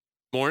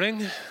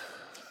Morning.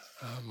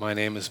 My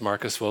name is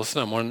Marcus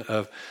Wilson. I'm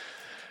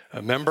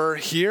a member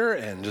here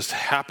and just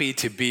happy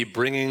to be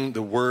bringing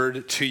the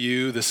word to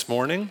you this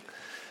morning.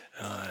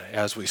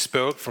 As we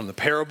spoke from the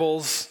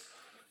parables,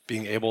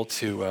 being able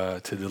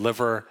to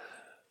deliver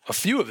a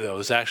few of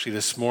those actually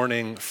this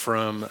morning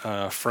from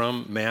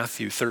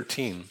Matthew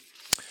 13.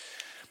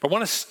 But I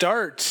want to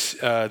start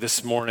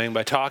this morning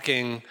by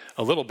talking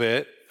a little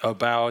bit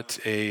about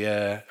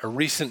a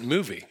recent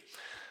movie.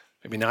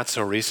 Maybe not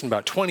so recent.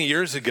 About 20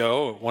 years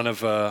ago, one of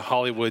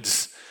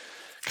Hollywood's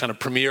kind of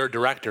premier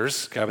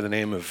directors, a guy by the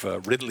name of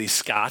Ridley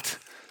Scott,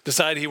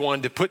 decided he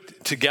wanted to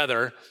put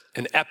together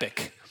an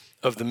epic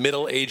of the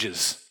Middle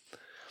Ages.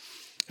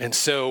 And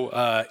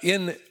so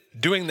in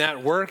doing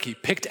that work, he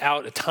picked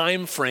out a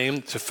time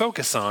frame to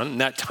focus on, and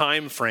that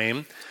time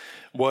frame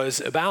was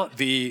about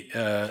the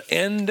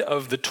end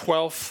of the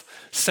 12th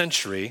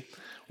century,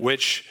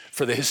 which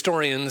for the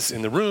historians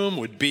in the room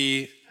would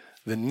be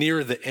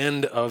near the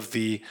end of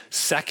the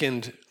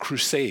Second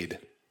Crusade.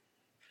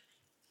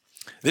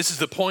 This is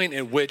the point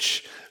at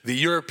which the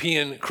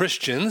European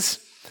Christians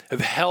have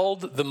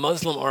held the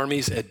Muslim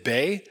armies at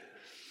bay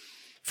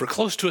for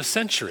close to a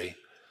century,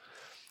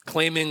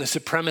 claiming the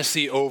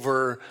supremacy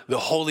over the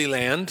Holy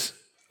Land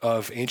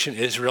of ancient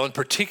Israel, in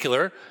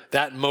particular,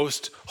 that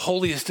most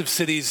holiest of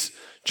cities,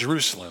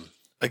 Jerusalem,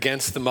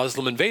 against the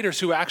Muslim invaders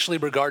who actually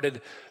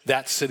regarded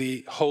that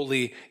city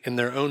holy in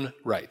their own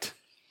right.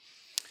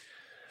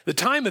 The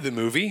time of the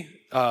movie,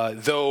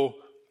 though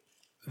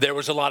there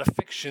was a lot of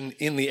fiction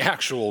in the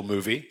actual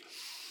movie,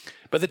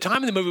 but the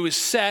time of the movie was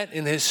set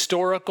in the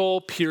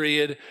historical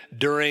period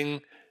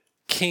during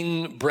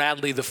King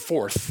Bradley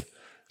IV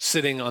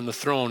sitting on the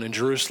throne in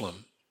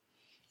Jerusalem.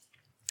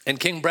 And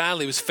King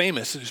Bradley was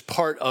famous. It was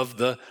part of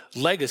the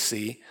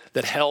legacy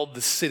that held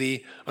the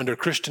city under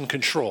Christian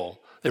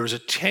control. There was a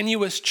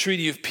tenuous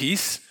treaty of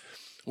peace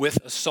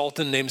with a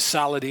sultan named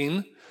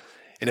Saladin.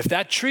 And if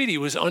that treaty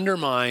was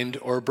undermined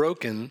or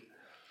broken,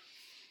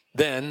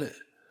 then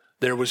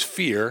there was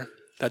fear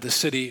that the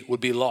city would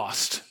be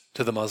lost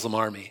to the Muslim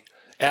army,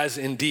 as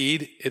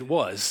indeed it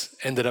was,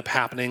 ended up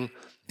happening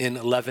in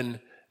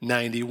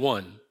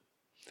 1191,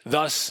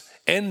 thus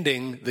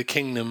ending the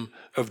kingdom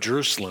of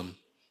Jerusalem,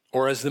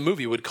 or as the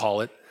movie would call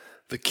it,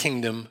 the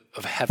kingdom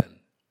of heaven.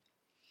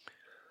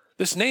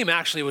 This name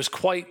actually was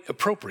quite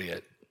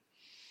appropriate,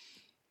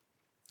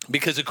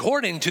 because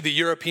according to the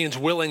Europeans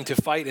willing to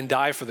fight and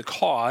die for the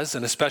cause,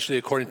 and especially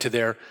according to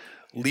their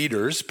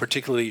leaders,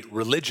 particularly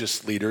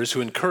religious leaders who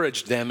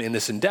encouraged them in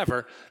this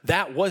endeavor,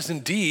 that was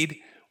indeed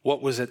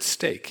what was at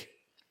stake.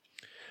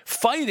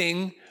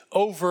 Fighting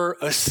over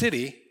a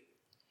city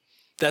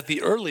that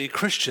the early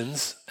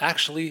Christians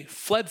actually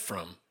fled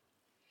from.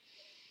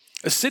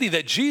 A city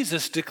that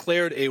Jesus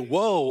declared a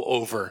woe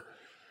over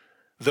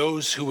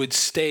those who would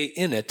stay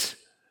in it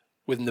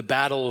when the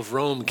Battle of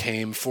Rome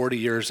came 40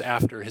 years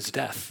after his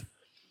death.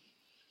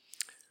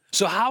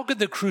 So how could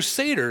the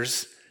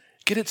Crusaders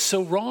get it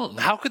so wrong?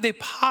 How could they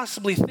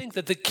possibly think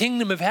that the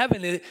kingdom of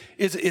heaven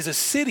is a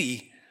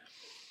city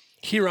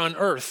here on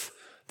earth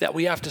that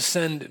we have to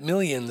send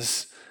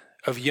millions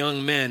of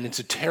young men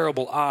into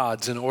terrible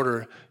odds in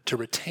order to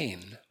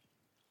retain?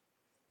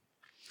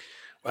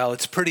 Well,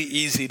 it's pretty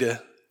easy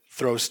to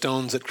throw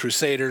stones at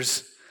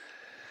Crusaders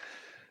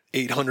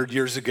 800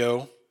 years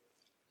ago.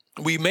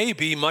 We may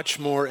be much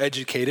more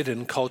educated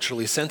and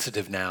culturally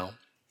sensitive now,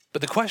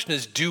 but the question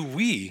is, do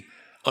we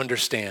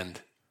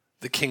understand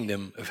the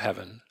kingdom of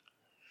heaven?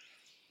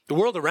 The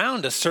world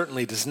around us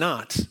certainly does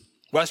not.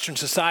 Western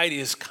society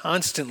is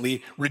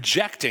constantly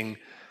rejecting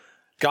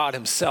God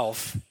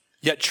himself,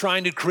 yet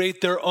trying to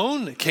create their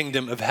own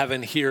kingdom of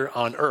heaven here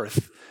on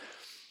earth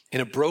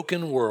in a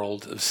broken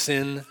world of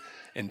sin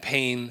and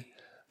pain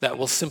that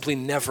will simply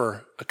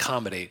never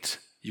accommodate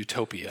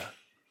utopia.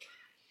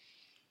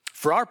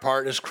 For our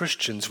part, as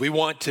Christians, we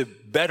want to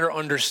better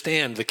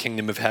understand the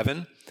kingdom of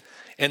heaven.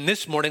 In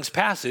this morning's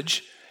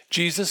passage,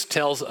 Jesus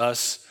tells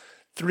us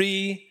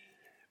 3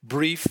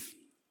 brief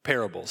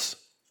parables,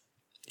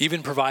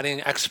 even providing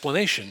an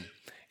explanation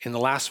in the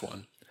last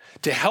one,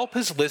 to help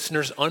his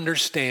listeners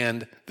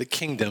understand the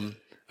kingdom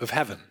of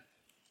heaven.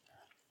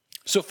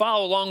 So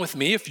follow along with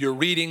me. If you're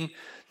reading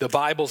the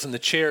Bibles in the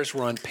chairs,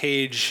 we're on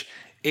page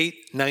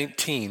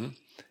 819,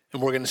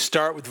 and we're going to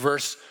start with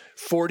verse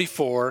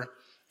 44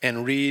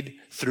 and read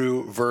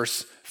through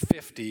verse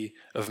 50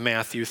 of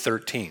Matthew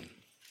 13.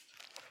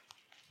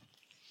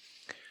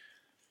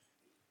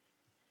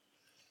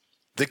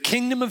 The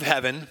kingdom of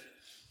heaven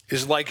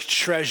is like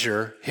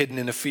treasure hidden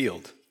in a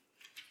field,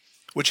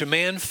 which a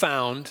man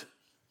found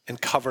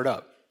and covered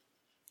up.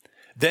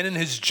 Then in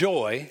his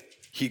joy,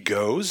 he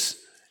goes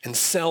and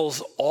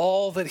sells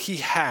all that he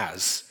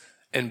has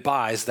and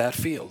buys that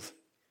field.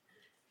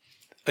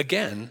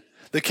 Again,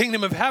 the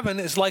kingdom of heaven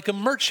is like a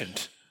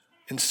merchant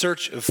in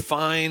search of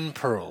fine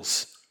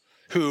pearls,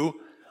 who,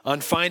 on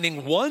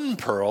finding one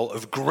pearl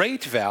of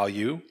great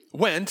value,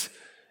 went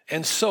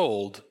and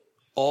sold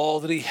all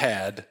that he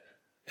had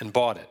and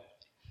bought it.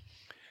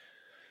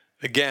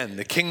 Again,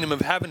 the kingdom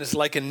of heaven is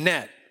like a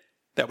net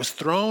that was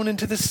thrown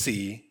into the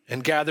sea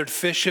and gathered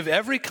fish of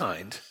every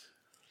kind.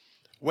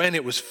 When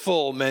it was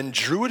full, men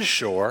drew it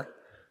ashore,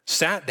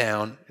 sat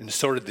down, and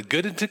sorted the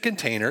good into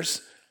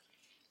containers,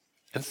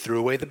 and threw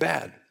away the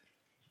bad.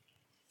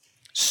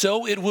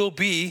 So it will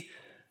be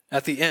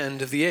at the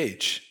end of the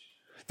age.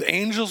 The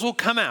angels will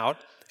come out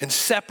and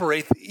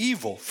separate the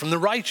evil from the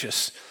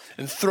righteous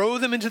and throw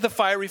them into the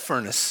fiery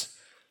furnace.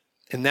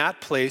 In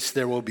that place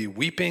there will be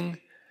weeping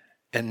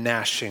and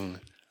gnashing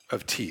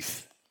of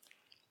teeth.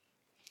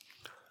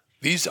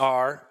 These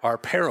are our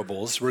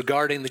parables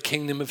regarding the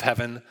kingdom of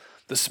heaven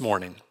this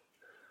morning.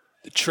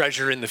 The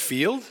treasure in the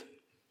field,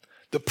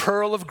 the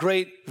pearl of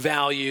great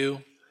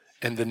value,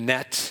 and the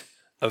net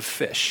of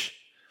fish.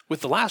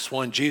 With the last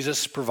one,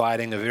 Jesus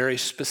providing a very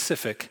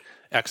specific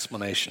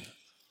explanation.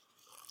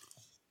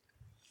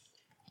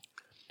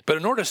 But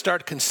in order to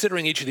start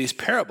considering each of these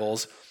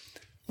parables,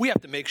 we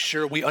have to make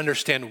sure we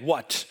understand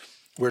what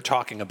we're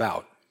talking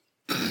about.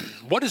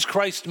 What does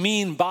Christ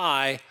mean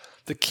by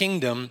the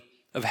kingdom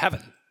of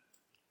heaven?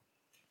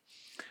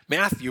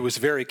 Matthew was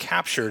very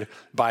captured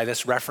by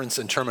this reference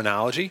and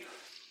terminology.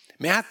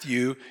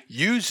 Matthew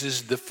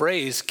uses the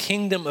phrase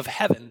kingdom of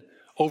heaven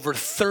over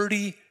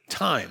 30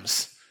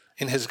 times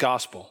in his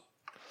gospel.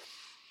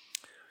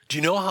 Do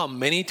you know how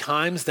many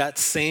times that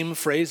same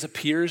phrase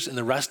appears in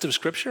the rest of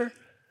Scripture?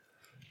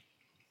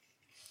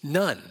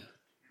 None.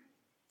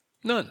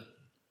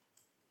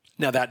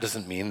 Now, that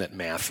doesn't mean that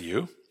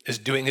Matthew is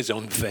doing his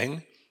own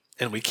thing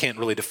and we can't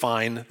really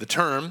define the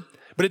term,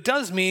 but it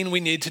does mean we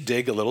need to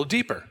dig a little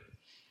deeper.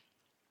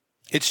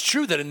 It's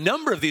true that a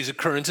number of these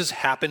occurrences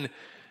happen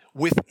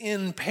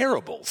within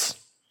parables.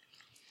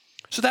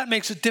 So that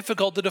makes it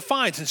difficult to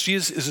define, since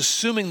Jesus is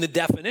assuming the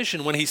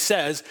definition when he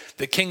says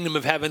the kingdom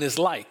of heaven is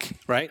like,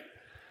 right?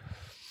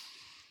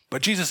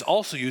 But Jesus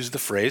also used the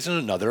phrase in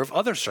another of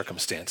other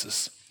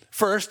circumstances.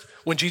 First,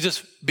 when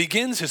Jesus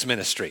begins his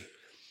ministry,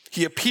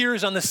 he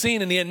appears on the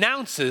scene and he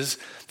announces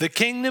the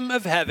kingdom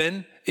of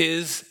heaven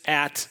is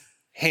at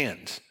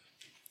hand.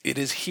 It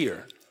is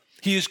here.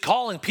 He is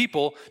calling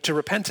people to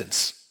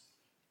repentance.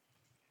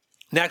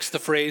 Next, the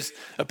phrase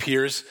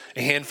appears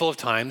a handful of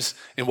times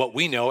in what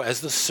we know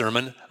as the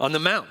Sermon on the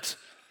Mount.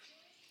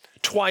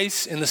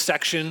 Twice in the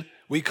section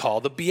we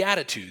call the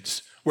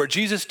Beatitudes, where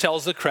Jesus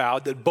tells the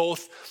crowd that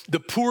both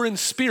the poor in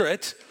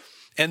spirit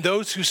and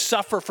those who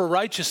suffer for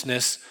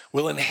righteousness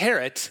will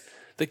inherit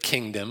the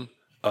kingdom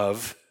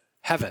of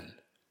heaven.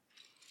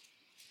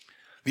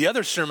 The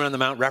other Sermon on the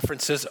Mount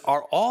references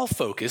are all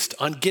focused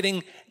on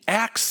getting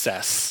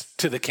access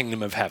to the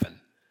kingdom of heaven.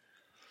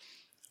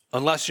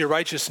 Unless your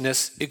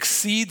righteousness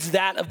exceeds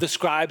that of the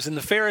scribes and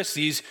the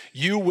Pharisees,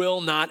 you will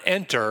not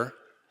enter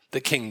the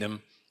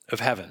kingdom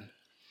of heaven.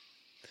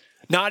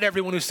 Not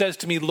everyone who says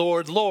to me,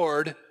 Lord,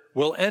 Lord,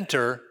 will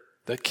enter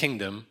the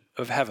kingdom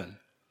of heaven.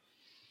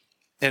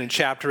 And in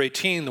chapter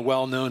 18, the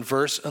well-known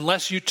verse,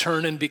 unless you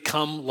turn and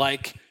become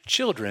like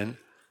children,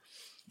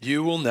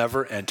 you will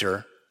never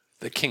enter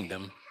the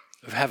kingdom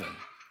of heaven.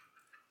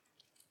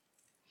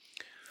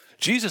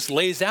 Jesus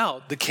lays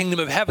out the kingdom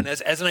of heaven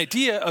as an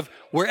idea of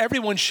where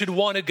everyone should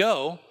want to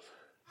go,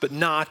 but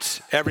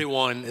not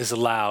everyone is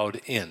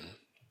allowed in.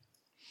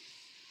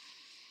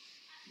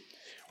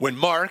 When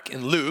Mark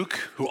and Luke,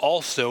 who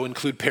also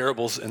include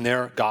parables in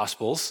their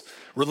gospels,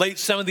 relate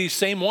some of these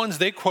same ones,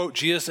 they quote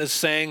Jesus as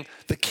saying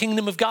the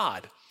kingdom of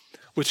God,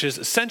 which is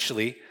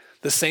essentially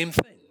the same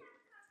thing.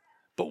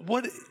 But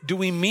what do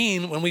we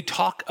mean when we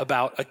talk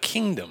about a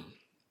kingdom?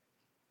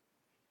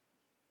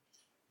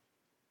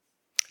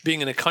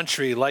 Being in a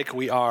country like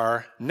we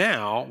are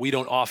now, we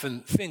don't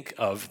often think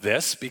of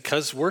this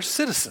because we're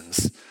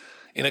citizens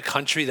in a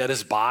country that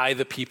is by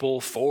the people,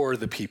 for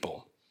the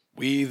people.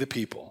 We the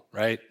people,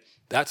 right?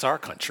 That's our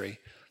country.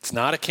 It's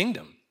not a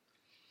kingdom.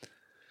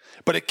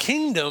 But a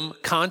kingdom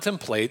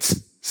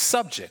contemplates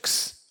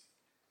subjects.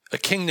 A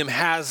kingdom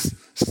has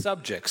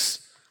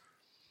subjects.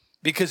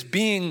 Because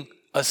being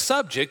a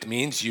subject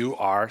means you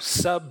are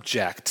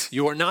subject.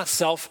 You are not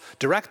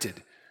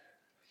self-directed.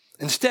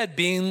 Instead,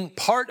 being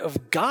part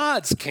of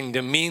God's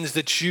kingdom means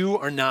that you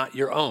are not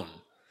your own.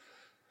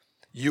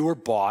 You were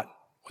bought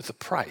with a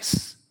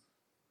price.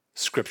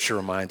 Scripture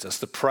reminds us,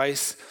 the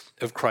price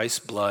of Christ's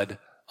blood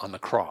on the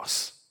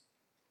cross.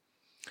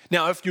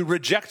 Now, if you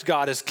reject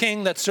God as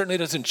king, that certainly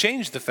doesn't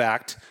change the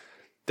fact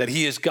that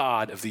he is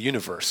God of the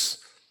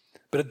universe,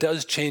 but it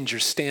does change your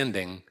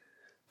standing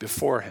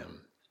before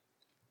him.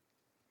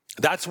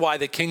 That's why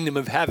the kingdom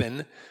of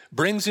heaven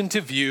brings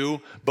into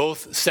view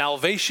both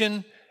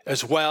salvation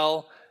as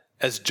well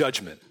as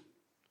judgment,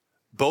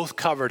 both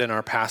covered in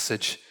our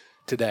passage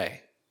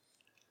today.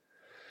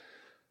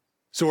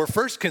 So we're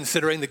first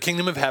considering the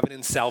kingdom of heaven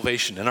and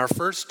salvation, and our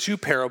first two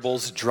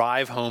parables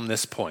drive home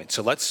this point.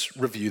 So let's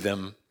review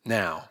them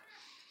now.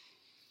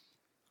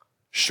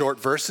 Short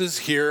verses,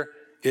 here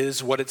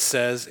is what it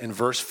says in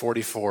verse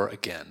 44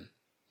 again.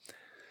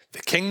 The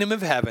kingdom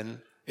of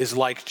heaven is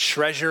like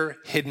treasure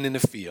hidden in a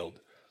field,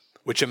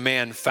 which a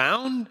man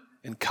found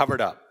and covered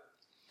up.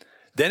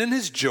 Then in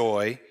his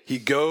joy, he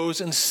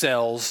goes and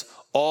sells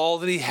all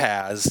that he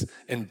has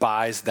and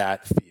buys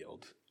that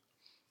field.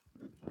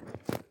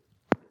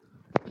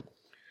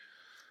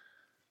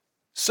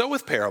 So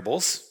with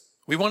parables,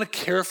 we want to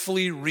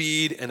carefully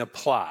read and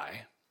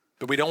apply,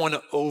 but we don't want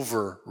to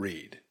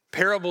overread.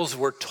 Parables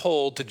were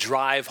told to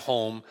drive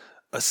home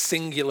a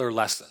singular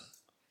lesson,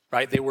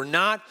 right? They were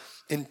not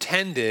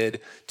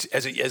intended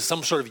as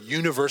some sort of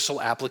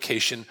universal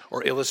application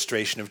or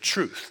illustration of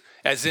truth,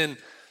 as in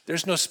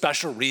there's no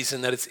special reason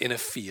that it's in a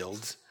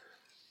field.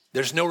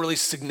 There's no really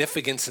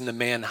significance in the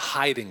man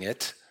hiding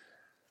it.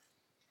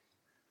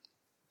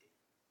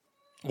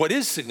 What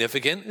is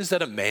significant is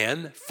that a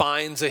man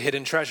finds a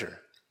hidden treasure.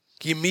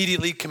 He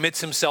immediately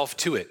commits himself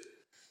to it.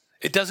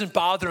 It doesn't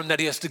bother him that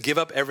he has to give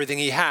up everything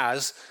he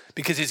has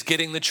because he's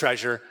getting the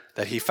treasure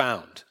that he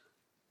found.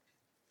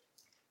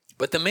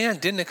 But the man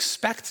didn't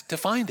expect to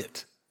find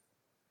it.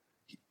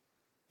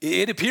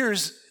 It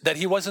appears that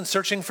he wasn't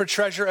searching for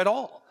treasure at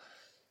all.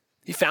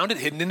 He found it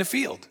hidden in a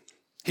field.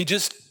 He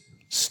just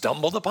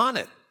stumbled upon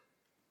it.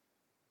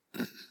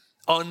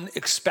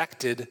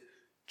 Unexpected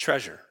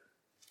treasure.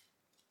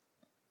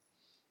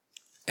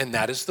 And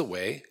that is the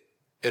way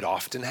it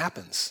often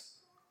happens.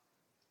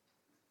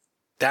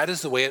 That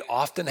is the way it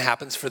often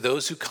happens for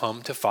those who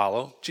come to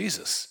follow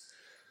Jesus.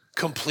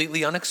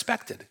 Completely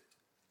unexpected.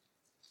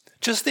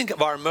 Just think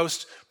of our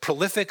most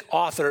prolific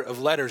author of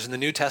letters in the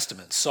New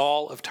Testament,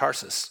 Saul of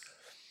Tarsus,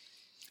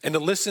 and to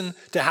listen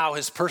to how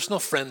his personal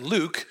friend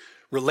Luke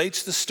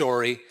relates the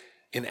story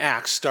in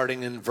Acts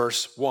starting in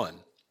verse 1.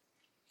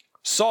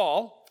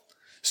 Saul,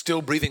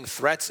 still breathing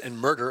threats and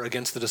murder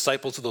against the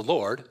disciples of the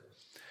Lord,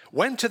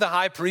 went to the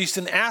high priest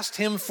and asked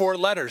him for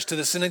letters to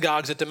the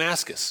synagogues at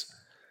Damascus,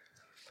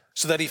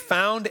 so that he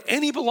found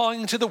any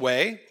belonging to the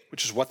way,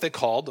 which is what they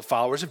called the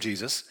followers of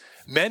Jesus,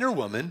 men or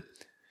women,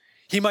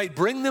 he might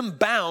bring them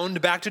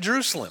bound back to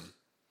Jerusalem.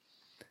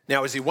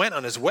 Now, as he went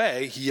on his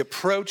way, he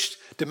approached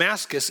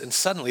Damascus, and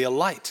suddenly a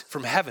light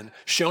from heaven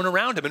shone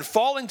around him. And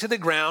falling to the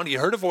ground, he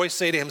heard a voice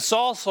say to him,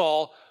 "Saul,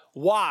 Saul,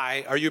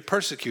 why are you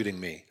persecuting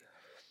me?"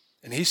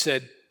 And he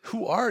said,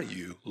 "Who are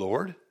you,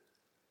 Lord?"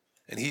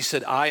 And he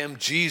said, "I am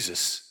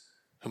Jesus,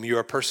 whom you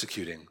are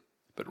persecuting.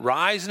 But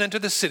rise and enter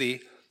the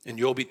city, and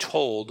you'll be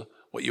told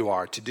what you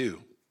are to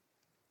do."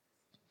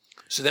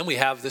 So then we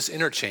have this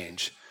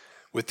interchange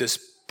with this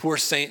poor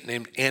saint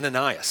named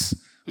Ananias,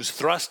 who's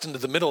thrust into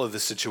the middle of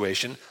this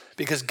situation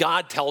because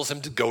God tells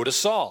him to go to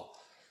Saul.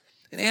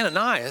 And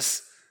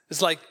Ananias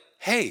is like,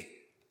 "Hey,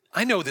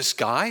 I know this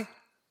guy,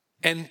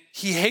 and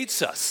he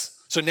hates us.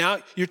 So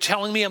now you're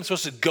telling me I'm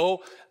supposed to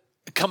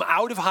come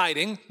out of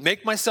hiding,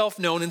 make myself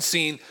known and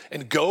seen,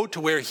 and go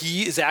to where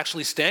he is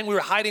actually staying? We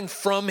were hiding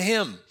from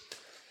him."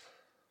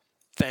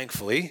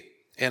 Thankfully,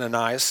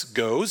 Ananias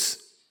goes,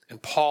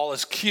 and Paul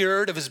is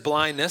cured of his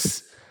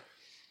blindness.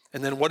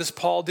 And then what does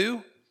Paul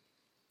do?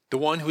 The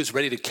one who is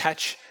ready to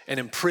catch and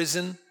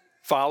imprison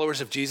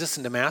followers of Jesus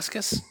in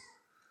Damascus?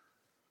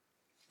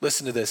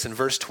 Listen to this in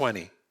verse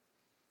 20.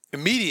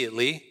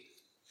 Immediately,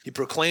 he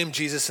proclaimed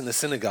Jesus in the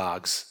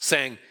synagogues,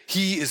 saying,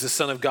 "He is the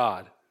Son of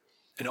God."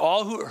 And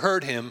all who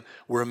heard him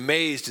were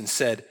amazed and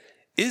said,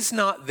 "Is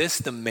not this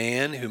the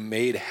man who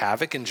made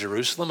havoc in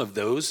Jerusalem of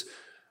those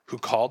who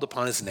called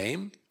upon his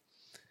name?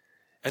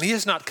 And he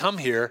has not come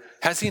here.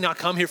 Has he not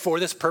come here for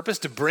this purpose,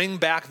 to bring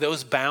back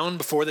those bound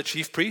before the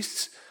chief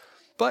priests?"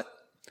 But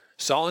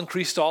Saul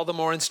increased all the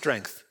more in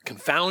strength,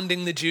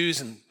 confounding the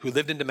Jews who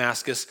lived in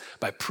Damascus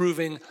by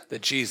proving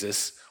that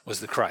Jesus was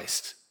the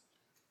Christ.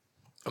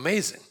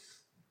 Amazing.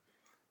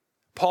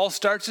 Paul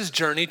starts his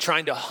journey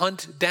trying to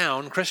hunt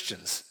down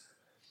Christians.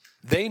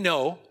 They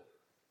know,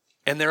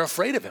 and they're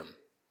afraid of him.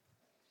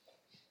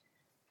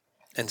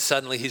 And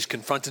suddenly he's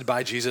confronted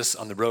by Jesus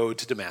on the road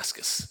to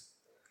Damascus.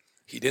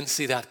 He didn't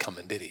see that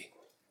coming, did he?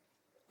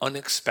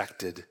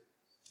 Unexpected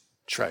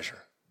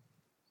treasure.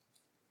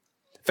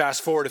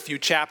 Fast forward a few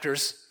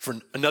chapters for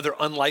another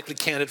unlikely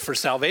candidate for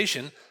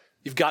salvation.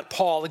 You've got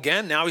Paul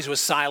again. Now he's with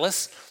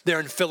Silas.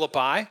 They're in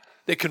Philippi.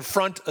 They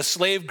confront a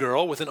slave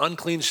girl with an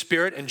unclean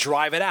spirit and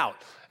drive it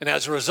out. And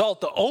as a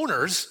result, the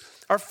owners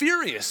are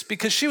furious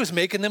because she was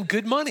making them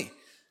good money.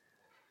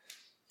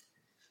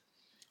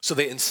 So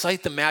they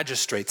incite the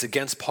magistrates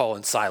against Paul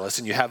and Silas.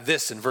 And you have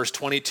this in verse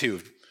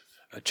 22,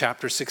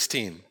 chapter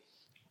 16.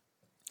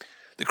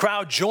 The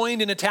crowd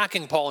joined in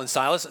attacking Paul and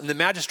Silas, and the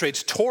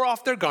magistrates tore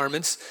off their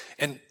garments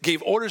and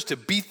gave orders to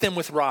beat them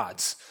with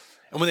rods.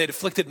 And when they had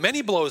inflicted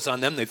many blows on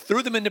them, they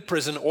threw them into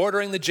prison,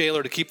 ordering the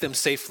jailer to keep them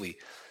safely.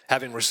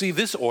 Having received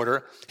this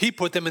order, he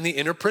put them in the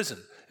inner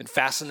prison and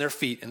fastened their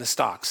feet in the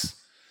stocks.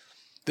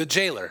 The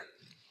jailer,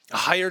 a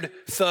hired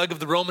thug of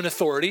the Roman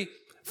authority,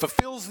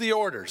 fulfills the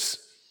orders,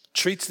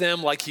 treats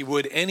them like he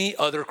would any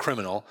other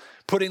criminal,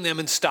 putting them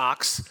in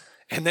stocks,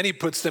 and then he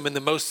puts them in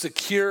the most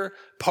secure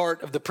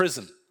part of the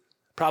prison.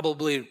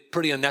 Probably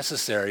pretty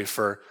unnecessary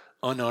for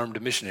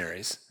unarmed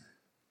missionaries.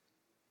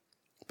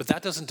 But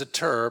that doesn't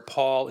deter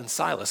Paul and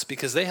Silas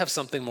because they have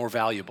something more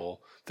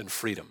valuable than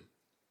freedom.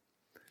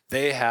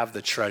 They have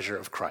the treasure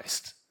of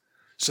Christ.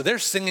 So they're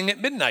singing at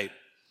midnight,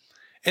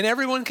 and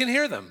everyone can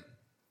hear them.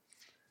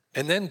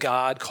 And then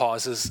God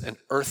causes an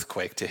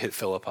earthquake to hit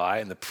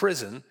Philippi, and the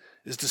prison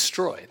is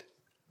destroyed.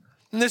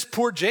 And this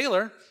poor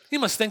jailer, he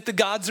must think the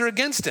gods are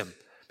against him,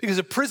 because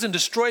a prison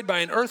destroyed by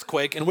an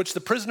earthquake in which the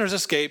prisoners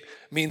escape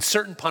means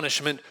certain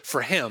punishment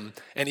for him,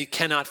 and he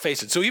cannot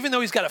face it. So even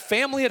though he's got a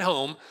family at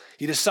home,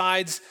 he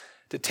decides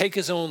to take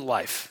his own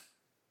life.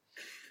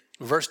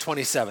 Verse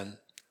 27,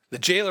 the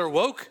jailer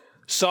woke,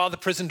 saw the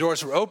prison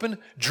doors were open,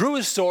 drew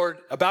his sword,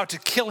 about to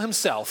kill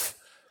himself,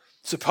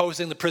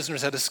 supposing the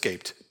prisoners had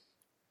escaped.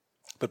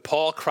 But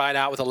Paul cried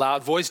out with a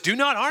loud voice, "Do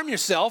not harm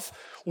yourself,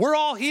 we're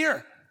all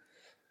here."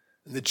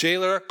 And the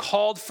jailer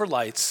called for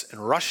lights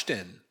and rushed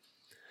in.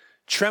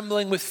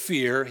 Trembling with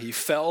fear, he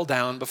fell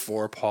down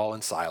before Paul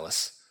and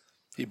Silas.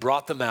 He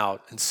brought them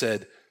out and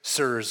said,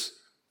 "Sirs,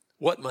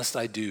 what must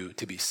I do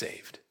to be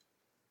saved?"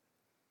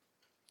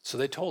 So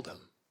they told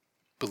him,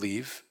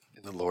 "Believe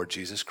in the Lord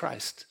Jesus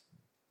Christ."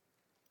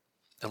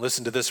 And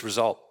listen to this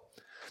result.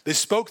 They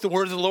spoke the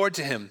word of the Lord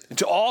to him and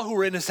to all who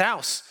were in his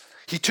house.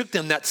 He took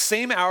them that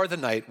same hour of the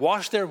night,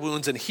 washed their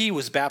wounds, and he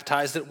was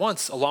baptized at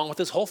once, along with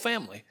his whole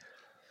family.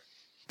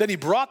 Then he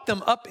brought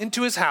them up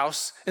into his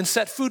house and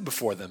set food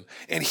before them.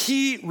 And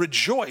he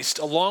rejoiced,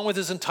 along with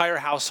his entire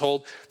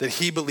household, that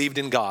he believed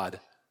in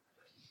God.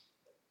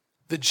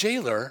 The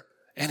jailer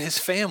and his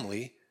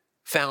family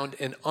found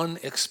an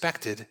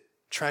unexpected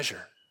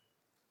treasure.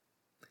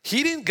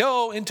 He didn't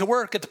go into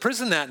work at the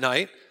prison that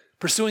night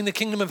pursuing the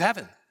kingdom of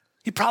heaven.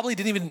 He probably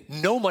didn't even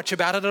know much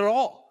about it at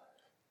all,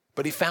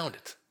 but he found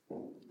it.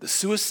 The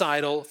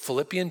suicidal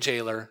Philippian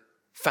jailer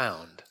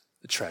found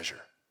the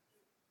treasure.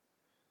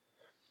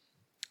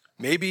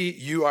 Maybe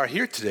you are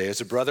here today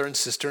as a brother and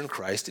sister in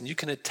Christ, and you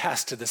can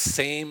attest to the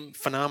same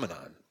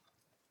phenomenon.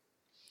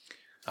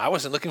 I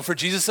wasn't looking for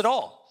Jesus at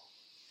all.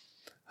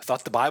 I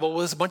thought the Bible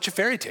was a bunch of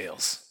fairy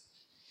tales.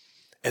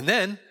 And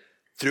then,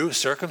 through a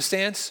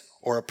circumstance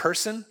or a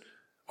person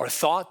or a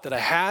thought that I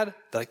had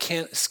that I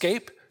can't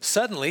escape,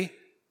 suddenly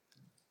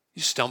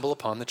you stumble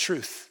upon the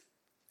truth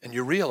and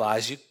you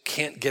realize you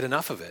can't get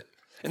enough of it.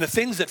 And the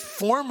things that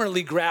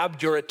formerly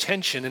grabbed your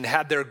attention and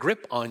had their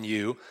grip on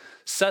you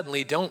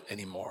suddenly don't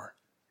anymore,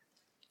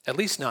 at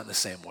least not in the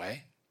same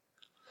way.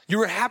 You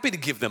were happy to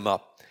give them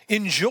up.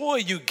 In joy,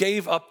 you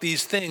gave up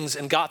these things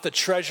and got the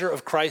treasure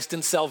of Christ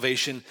and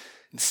salvation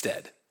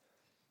instead.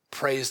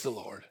 Praise the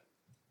Lord.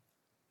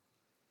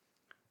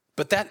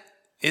 But that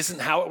isn't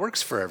how it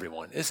works for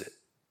everyone, is it?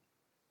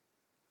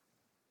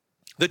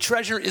 The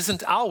treasure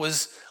isn't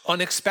always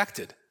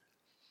unexpected.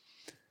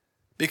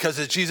 Because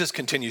as Jesus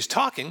continues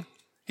talking,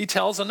 he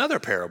tells another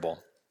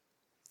parable.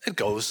 It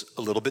goes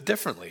a little bit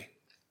differently.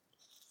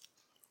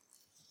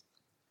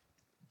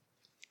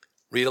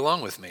 Read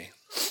along with me.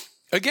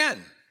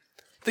 Again,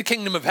 the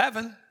kingdom of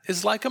heaven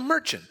is like a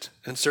merchant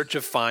in search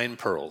of fine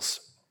pearls,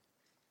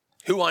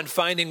 who on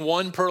finding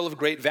one pearl of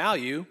great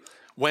value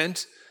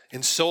went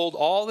and sold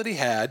all that he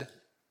had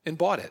and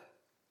bought it.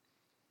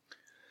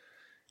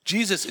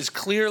 Jesus is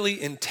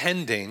clearly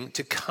intending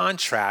to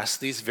contrast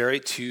these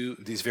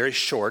very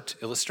short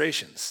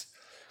illustrations.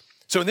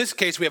 So in this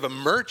case, we have a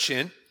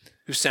merchant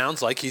who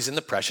sounds like he's in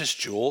the precious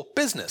jewel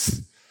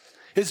business.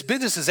 His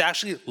business is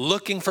actually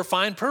looking for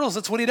fine pearls.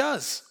 That's what he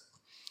does.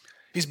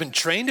 He's been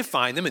trained to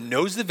find them and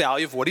knows the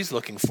value of what he's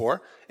looking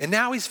for. And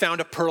now he's found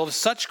a pearl of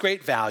such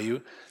great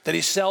value that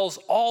he sells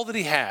all that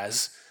he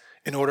has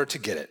in order to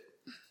get it.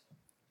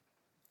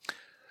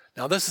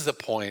 Now, this is a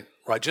point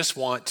where I just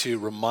want to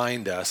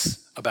remind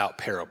us about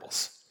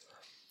parables,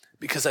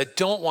 because I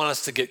don't want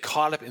us to get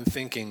caught up in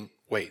thinking,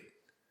 wait,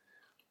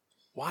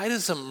 why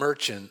does a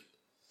merchant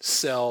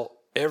sell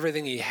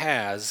everything he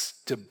has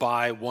to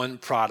buy one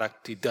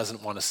product he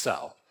doesn't want to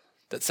sell?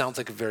 That sounds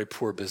like a very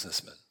poor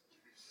businessman.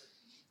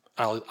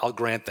 I'll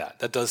grant that.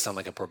 That does sound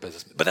like a poor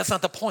businessman. But that's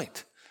not the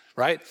point,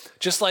 right?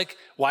 Just like,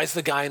 why is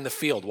the guy in the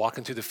field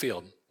walking through the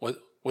field?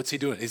 What's he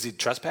doing? Is he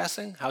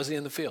trespassing? How is he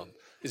in the field?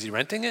 Is he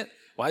renting it?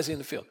 Why is he in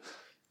the field?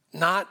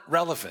 Not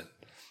relevant.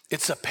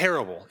 It's a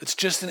parable. It's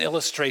just an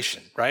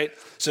illustration, right?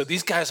 So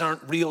these guys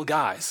aren't real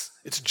guys.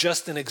 It's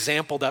just an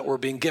example that we're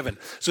being given.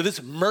 So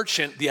this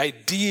merchant, the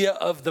idea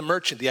of the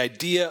merchant, the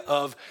idea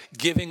of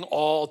giving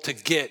all to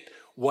get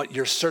what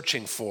you're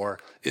searching for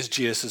is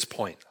Jesus'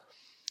 point.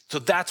 So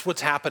that's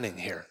what's happening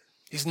here.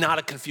 He's not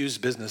a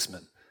confused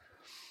businessman.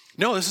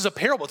 No, this is a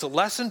parable. It's a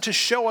lesson to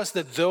show us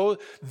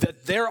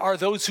that there are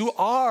those who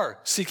are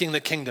seeking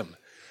the kingdom.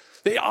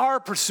 They are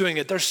pursuing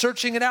it. They're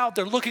searching it out.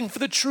 They're looking for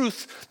the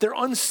truth. They're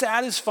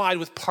unsatisfied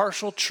with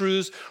partial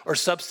truths or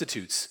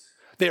substitutes.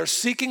 They are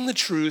seeking the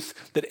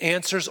truth that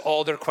answers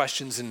all their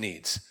questions and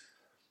needs.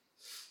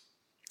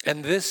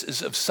 And this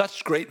is of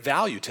such great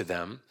value to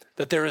them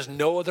that there is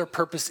no other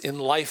purpose in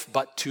life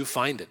but to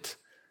find it.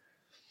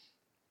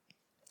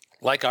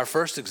 Like our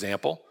first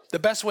example, the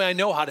best way I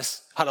know how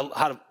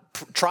to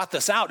trot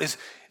this out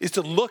is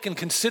to look and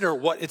consider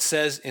what it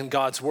says in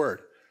God's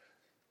word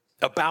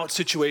about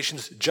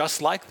situations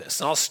just like this.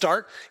 And I'll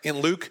start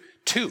in Luke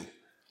 2.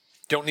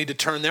 Don't need to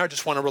turn there. I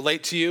just want to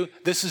relate to you.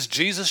 This is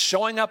Jesus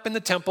showing up in the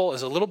temple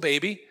as a little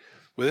baby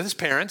with his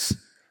parents,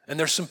 and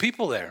there's some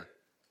people there.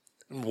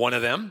 And one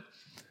of them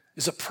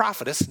is a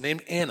prophetess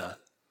named Anna,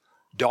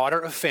 daughter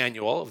of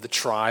Phanuel of the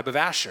tribe of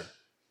Asher.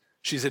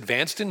 She's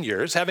advanced in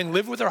years, having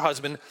lived with her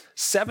husband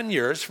 7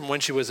 years from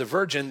when she was a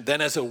virgin, then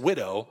as a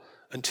widow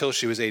until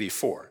she was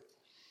 84.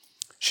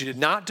 She did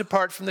not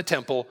depart from the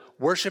temple,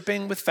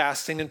 worshiping with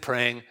fasting and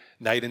praying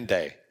night and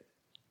day.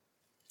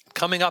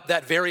 Coming up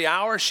that very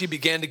hour, she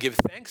began to give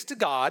thanks to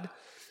God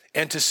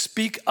and to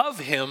speak of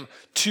him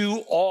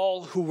to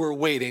all who were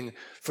waiting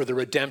for the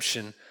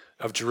redemption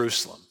of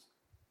Jerusalem.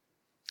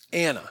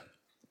 Anna,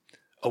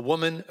 a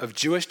woman of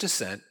Jewish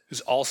descent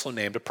who's also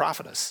named a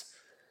prophetess.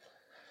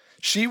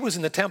 She was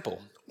in the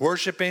temple,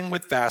 worshiping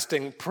with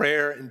fasting,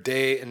 prayer, and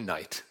day and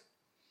night.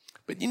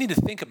 But you need to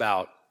think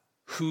about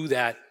who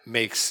that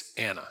makes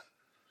Anna.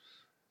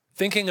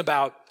 Thinking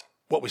about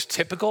what was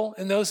typical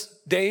in those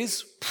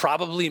days,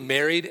 probably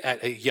married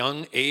at a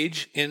young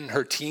age, in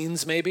her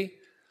teens maybe.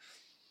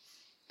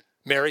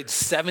 Married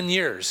 7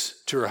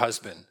 years to her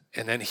husband,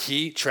 and then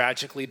he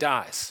tragically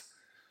dies.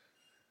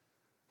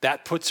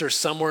 That puts her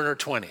somewhere in her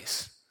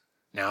 20s.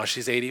 Now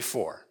she's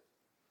 84.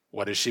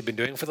 What has she been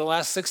doing for the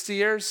last 60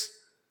 years?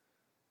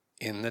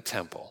 In the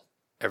temple,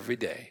 every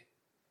day,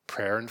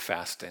 prayer and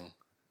fasting,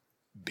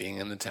 being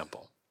in the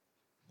temple.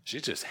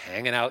 She's just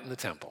hanging out in the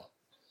temple.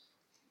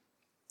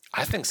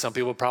 I think some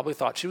people probably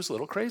thought she was a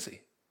little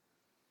crazy.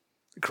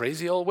 A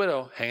crazy old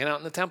widow hanging out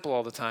in the temple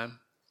all the time.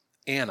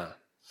 Anna.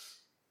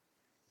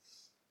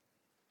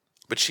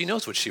 But she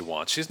knows what she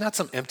wants. She's not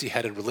some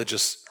empty-headed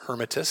religious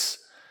hermitess.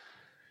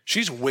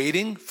 She's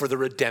waiting for the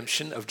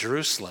redemption of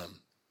Jerusalem.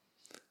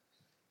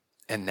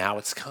 And now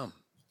it's come.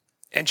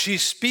 And she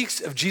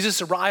speaks of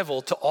Jesus'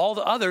 arrival to all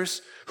the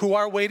others who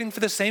are waiting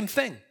for the same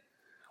thing.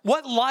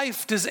 What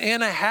life does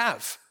Anna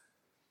have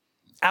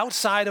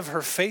outside of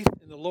her faith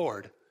in the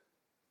Lord?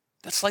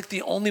 That's like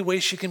the only way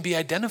she can be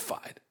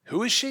identified.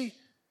 Who is she?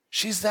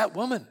 She's that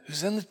woman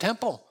who's in the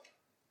temple,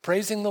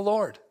 praising the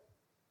Lord,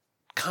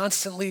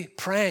 constantly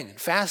praying and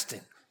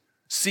fasting,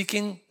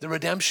 seeking the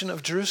redemption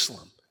of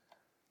Jerusalem.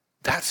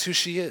 That's who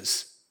she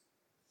is.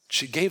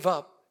 She gave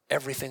up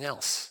everything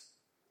else.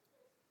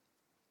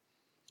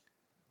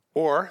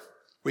 Or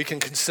we can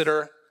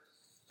consider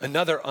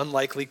another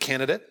unlikely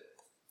candidate,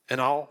 and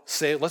I'll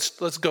say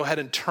let's go ahead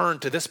and turn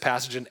to this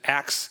passage in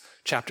Acts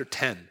chapter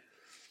 10.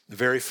 The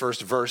very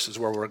first verse is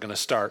where we're going to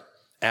start.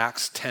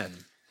 Acts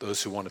 10,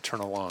 those who want to turn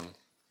along.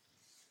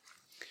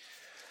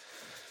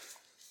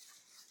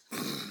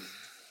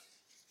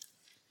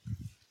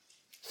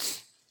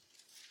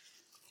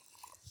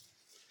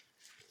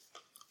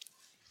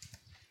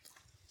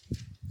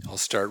 I'll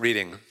start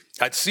reading.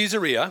 At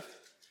Caesarea,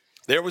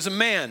 there was a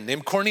man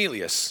named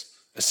Cornelius,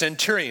 a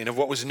centurion of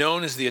what was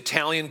known as the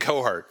Italian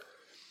cohort,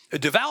 a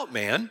devout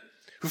man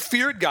who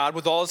feared God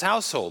with all his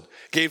household,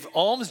 gave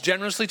alms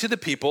generously to the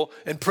people,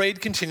 and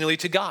prayed continually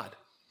to God.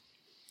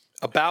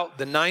 About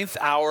the 9th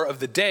hour of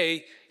the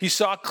day, he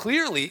saw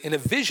clearly in a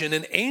vision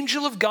an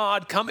angel of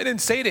God come in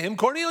and say to him,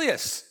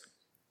 Cornelius.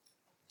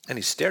 And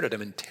he stared at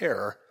him in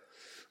terror.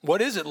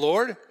 What is it,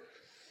 Lord?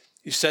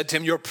 He said to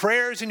him, your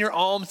prayers and your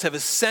alms have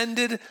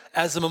ascended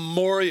as a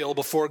memorial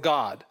before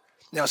God.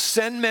 Now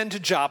send men to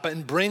Joppa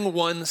and bring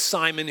one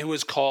Simon who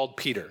is called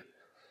Peter.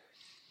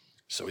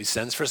 So he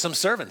sends for some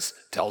servants,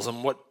 tells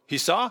them what he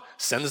saw,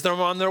 sends them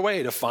on their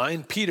way to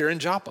find Peter in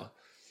Joppa.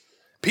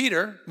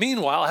 Peter,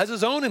 meanwhile, has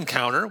his own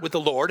encounter with the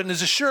Lord and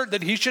is assured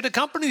that he should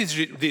accompany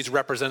these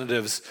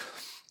representatives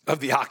of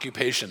the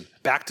occupation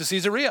back to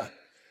Caesarea.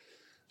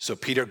 So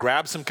Peter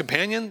grabs some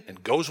companion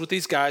and goes with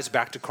these guys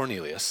back to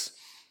Cornelius.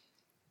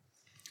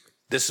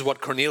 This is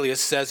what Cornelius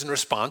says in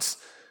response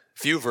a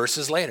few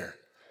verses later.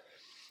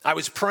 I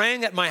was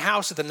praying at my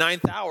house at the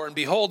 9th hour, and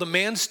behold, a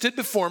man stood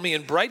before me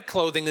in bright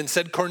clothing and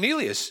said,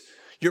 Cornelius,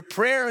 your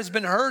prayer has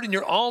been heard and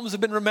your alms have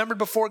been remembered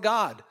before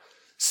God.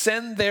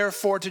 Send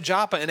therefore to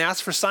Joppa and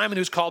ask for Simon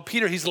who's called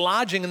Peter. He's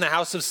lodging in the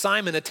house of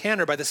Simon, a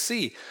tanner by the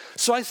sea.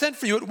 So I sent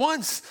for you at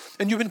once,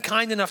 and you've been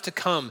kind enough to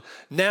come.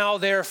 Now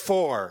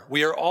therefore,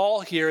 we are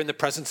all here in the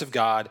presence of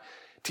God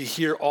to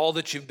hear all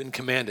that you've been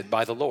commanded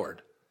by the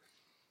Lord.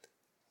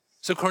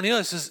 So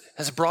Cornelius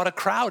has brought a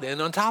crowd in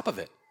on top of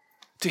it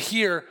to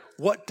hear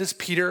what does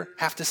Peter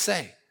have to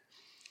say.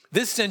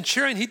 This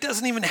centurion, he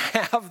doesn't even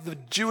have the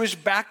Jewish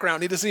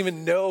background. He doesn't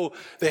even know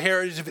the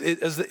heritage of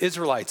the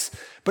Israelites.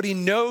 But he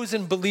knows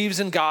and believes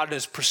in God and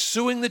is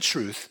pursuing the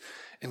truth.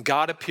 And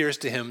God appears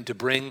to him to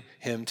bring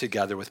him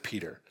together with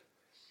Peter.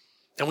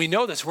 And we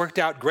know this worked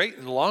out great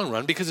in the long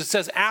run because it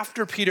says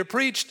after Peter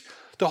preached,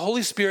 the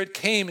Holy Spirit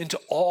came into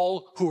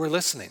all who were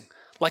listening,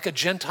 like a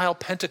Gentile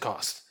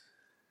Pentecost.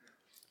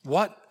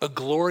 What a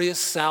glorious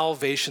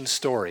salvation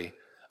story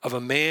of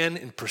a man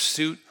in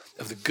pursuit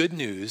of the good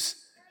news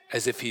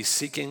as if he's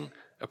seeking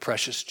a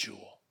precious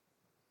jewel.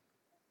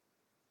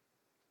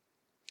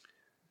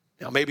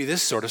 Now, maybe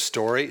this sort of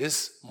story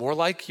is more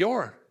like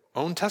your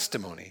own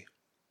testimony.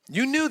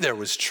 You knew there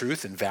was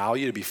truth and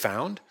value to be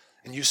found,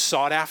 and you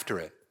sought after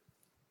it.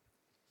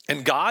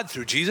 And God,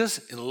 through Jesus,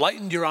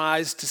 enlightened your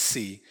eyes to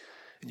see,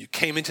 and you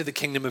came into the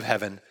kingdom of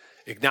heaven,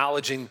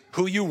 acknowledging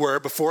who you were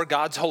before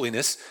God's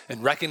holiness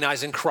and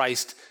recognizing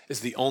Christ as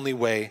the only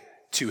way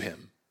to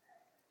him.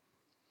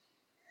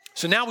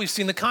 So now we've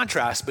seen the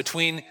contrast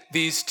between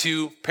these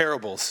two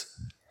parables.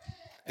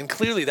 And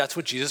clearly that's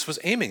what Jesus was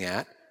aiming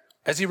at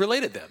as he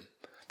related them.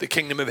 The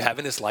kingdom of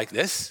heaven is like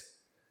this,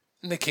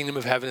 and the kingdom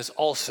of heaven is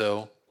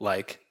also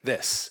like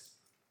this.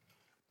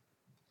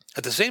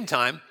 At the same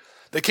time,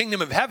 the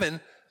kingdom of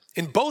heaven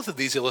in both of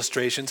these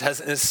illustrations has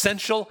an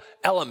essential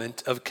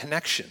element of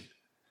connection.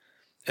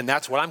 And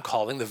that's what I'm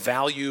calling the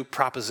value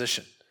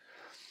proposition.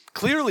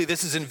 Clearly,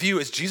 this is in view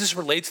as Jesus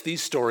relates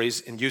these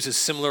stories and uses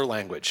similar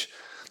language.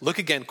 Look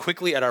again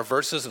quickly at our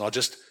verses, and I'll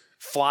just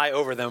fly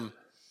over them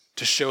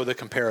to show the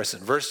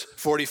comparison. Verse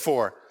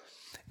 44,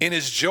 in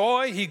his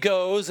joy he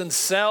goes and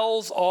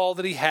sells all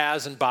that he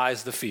has and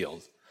buys the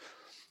field.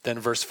 Then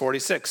verse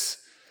 46,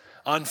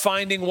 on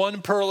finding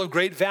one pearl of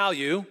great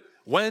value,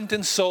 went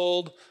and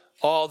sold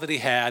all that he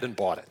had and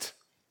bought it.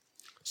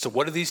 So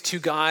what do these two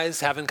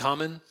guys have in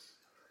common?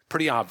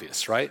 Pretty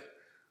obvious, right?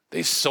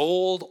 They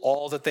sold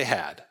all that they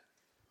had.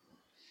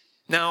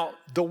 Now,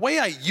 the way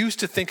I used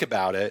to think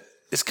about it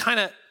is kind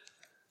of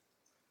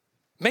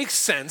makes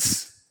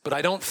sense, but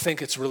I don't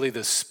think it's really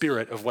the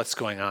spirit of what's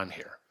going on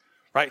here,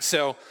 right?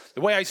 So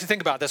the way I used to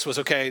think about this was,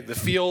 okay, the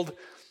field,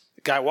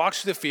 the guy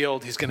walks through the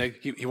field,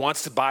 he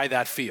wants to buy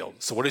that field.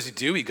 So what does he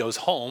do? He goes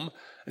home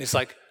and he's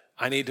like,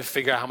 I need to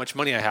figure out how much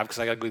money I have because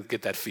I got to go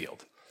get that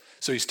field.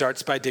 So he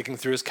starts by digging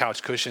through his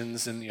couch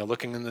cushions and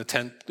looking in the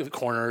tent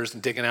corners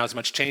and digging out as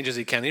much change as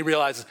he can. He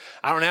realizes,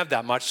 I don't have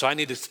that much, so I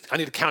need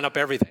to count up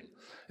everything.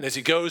 And as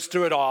he goes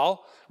through it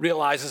all,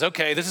 realizes,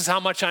 okay, this is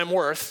how much I'm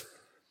worth.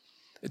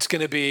 It's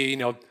going to be,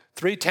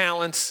 3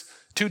 talents,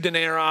 2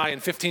 denarii,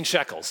 and 15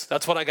 shekels.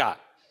 That's what I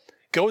got.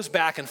 Goes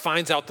back and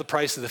finds out the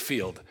price of the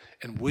field.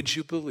 And would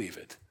you believe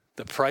it?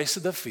 The price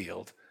of the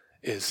field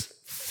is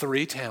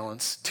 3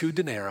 talents, 2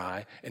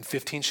 denarii, and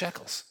 15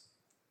 shekels.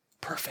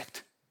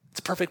 Perfect. It's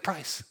a perfect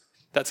price.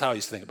 That's how I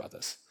used to think about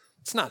this.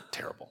 It's not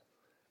terrible,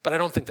 but I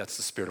don't think that's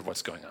the spirit of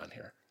what's going on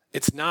here.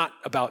 It's not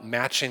about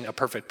matching a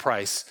perfect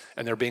price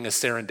and there being a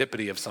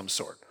serendipity of some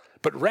sort,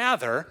 but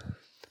rather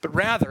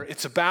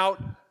it's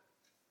about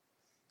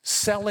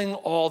selling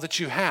all that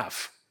you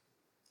have.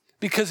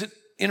 Because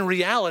in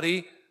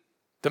reality,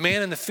 the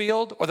man in the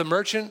field or the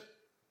merchant,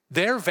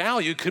 their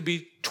value could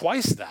be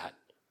twice that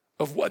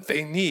of what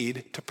they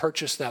need to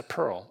purchase that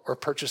pearl or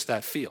purchase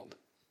that field.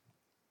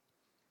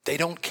 They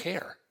don't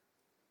care.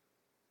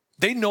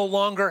 They no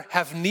longer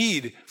have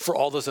need for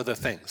all those other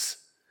things.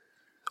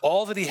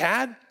 All that he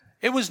had,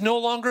 it was no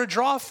longer a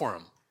draw for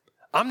him.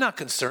 I'm not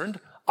concerned.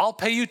 I'll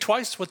pay you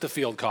twice what the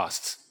field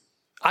costs.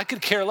 I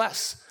could care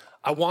less.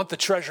 I want the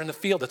treasure in the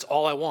field. That's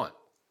all I want.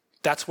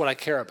 That's what I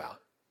care about.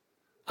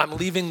 I'm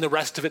leaving the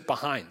rest of it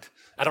behind.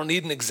 I don't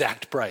need an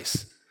exact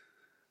price.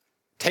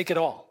 Take it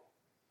all.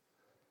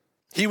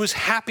 He was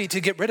happy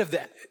to get rid of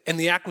that in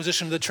the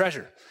acquisition of the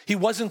treasure. He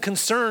wasn't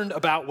concerned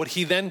about what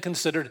he then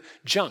considered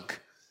junk.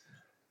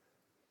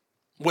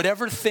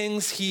 Whatever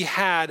things he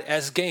had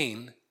as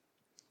gain,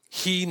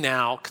 he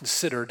now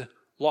considered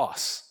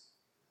loss.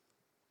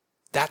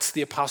 That's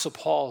the Apostle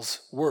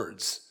Paul's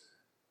words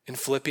in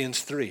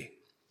Philippians 3.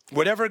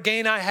 Whatever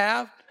gain I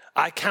have,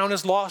 I count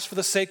as loss for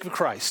the sake of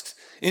Christ.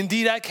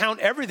 Indeed, I count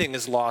everything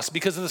as loss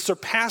because of the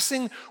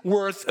surpassing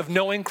worth of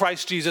knowing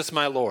Christ Jesus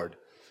my Lord.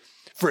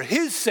 For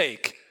his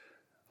sake,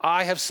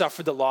 I have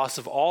suffered the loss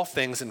of all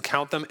things and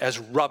count them as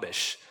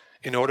rubbish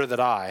in order that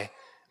I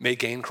may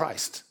gain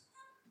Christ.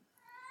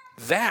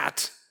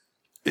 That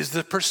is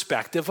the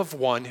perspective of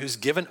one who's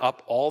given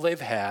up all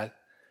they've had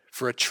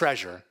for a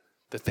treasure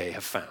that they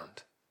have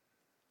found.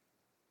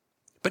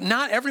 But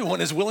not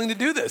everyone is willing to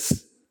do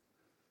this.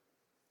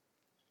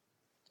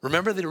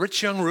 Remember the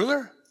rich young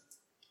ruler?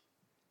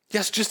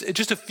 Yes, just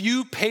a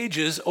few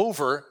pages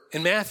over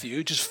in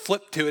Matthew, just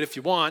flip to it if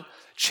you want.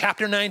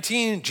 Chapter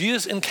 19,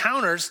 Jesus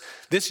encounters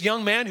this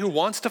young man who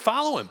wants to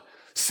follow him.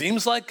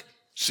 Seems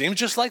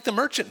just like the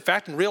merchant. In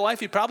fact, in real life,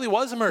 he probably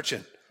was a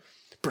merchant,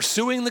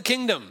 pursuing the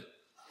kingdom.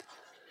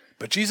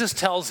 But Jesus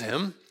tells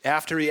him,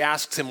 after he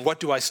asks him, what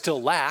do I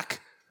still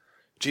lack?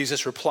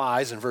 Jesus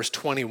replies in verse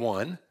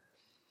 21,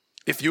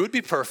 if you would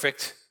be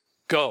perfect,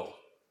 go,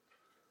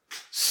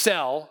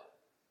 sell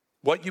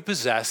what you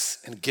possess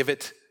and give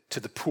it to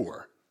the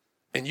poor,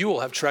 and you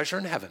will have treasure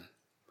in heaven.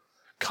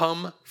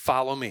 Come,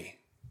 follow me.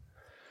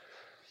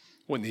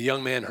 When the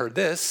young man heard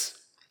this,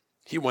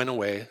 he went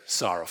away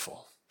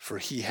sorrowful, for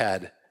he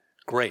had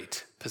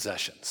great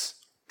possessions.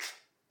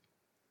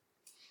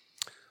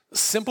 The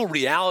simple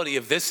reality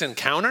of this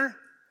encounter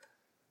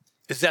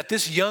is that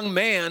this young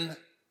man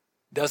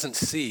doesn't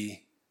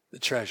see the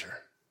treasure.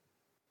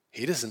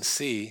 He doesn't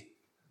see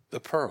the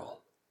pearl.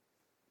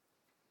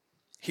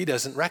 He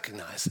doesn't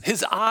recognize.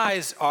 His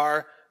eyes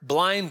are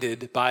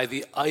blinded by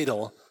the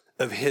idol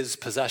of his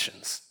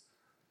possessions.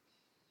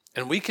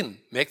 And we can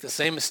make the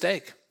same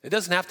mistake. It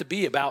doesn't have to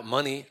be about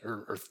money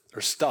or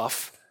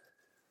stuff.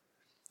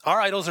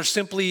 Our idols are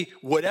simply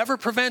whatever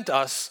prevent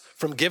us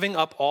from giving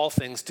up all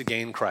things to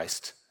gain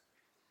Christ.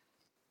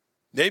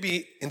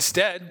 Maybe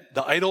instead,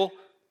 the idol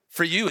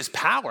for you is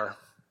power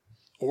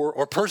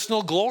or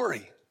personal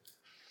glory.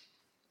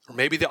 Or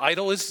maybe the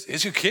idol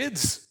is your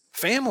kids,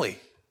 family.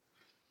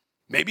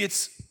 Maybe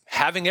it's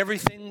having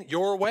everything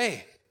your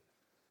way.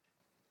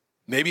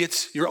 Maybe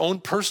it's your own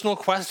personal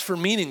quest for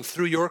meaning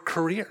through your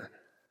career.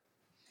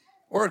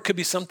 Or it could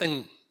be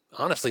something,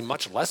 honestly,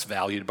 much less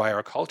valued by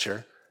our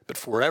culture, but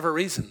for whatever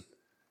reason,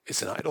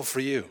 it's an idol for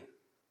you.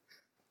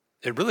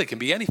 It really can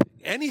be anything.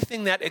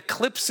 Anything that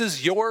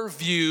eclipses your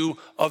view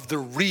of the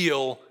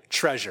real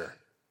treasure.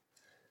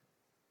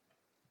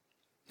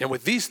 And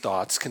with these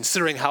thoughts,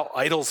 considering how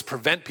idols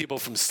prevent people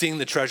from seeing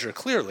the treasure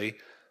clearly,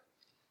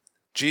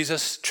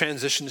 Jesus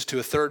transitions to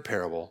a third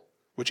parable,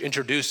 which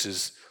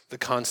introduces the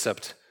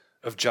concept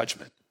of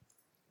judgment.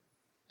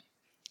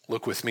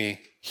 Look with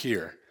me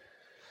here.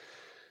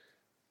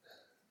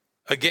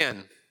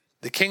 Again,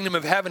 the kingdom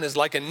of heaven is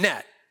like a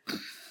net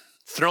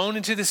thrown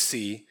into the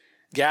sea,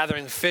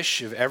 gathering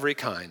fish of every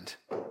kind.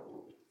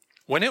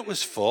 When it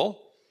was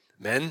full,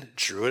 men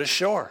drew it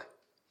ashore,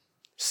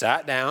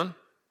 sat down,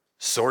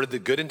 sorted the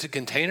good into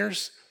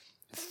containers,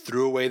 and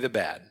threw away the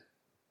bad.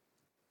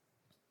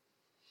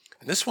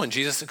 And this one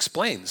Jesus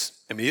explains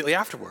immediately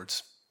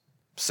afterwards,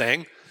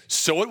 saying,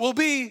 so it will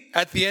be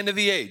at the end of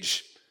the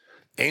age.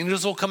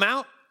 Angels will come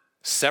out,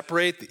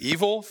 separate the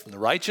evil from the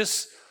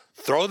righteous,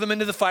 throw them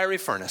into the fiery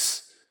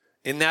furnace.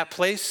 In that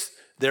place,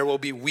 there will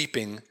be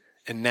weeping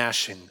and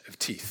gnashing of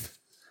teeth.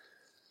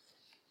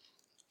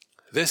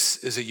 This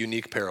is a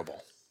unique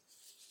parable.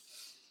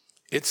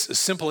 It's a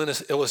simple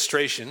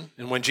illustration,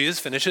 and when Jesus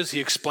finishes, he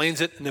explains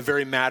it in a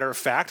very matter of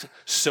fact,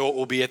 so it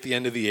will be at the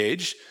end of the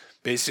age.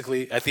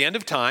 Basically, at the end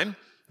of time,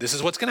 this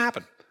is what's going to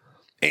happen.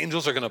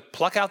 Angels are going to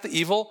pluck out the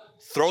evil,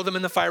 throw them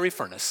in the fiery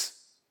furnace.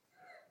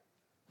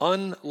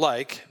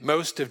 Unlike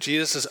most of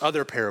Jesus'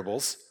 other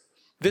parables,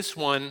 this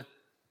one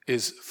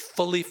is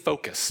fully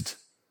focused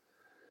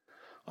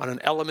on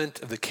an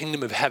element of the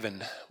kingdom of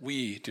heaven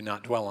we do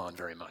not dwell on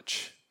very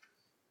much.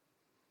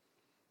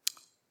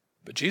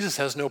 But Jesus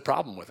has no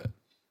problem with it.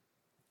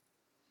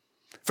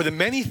 For the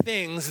many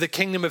things the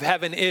kingdom of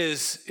heaven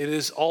is, it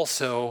is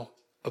also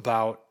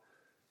about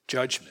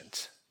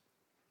judgment.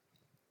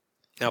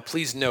 Now,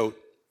 please note,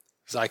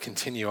 as I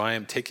continue, I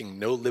am taking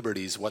no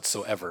liberties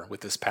whatsoever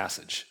with this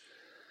passage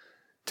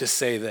to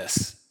say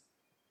this.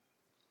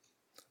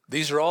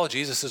 These are all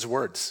Jesus'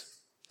 words.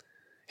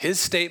 His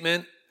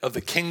statement of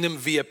the kingdom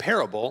via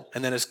parable,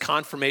 and then his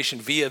confirmation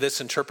via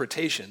this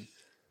interpretation,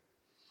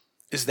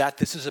 is that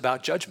this is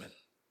about judgment.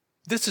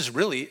 This is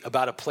really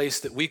about a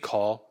place that we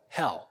call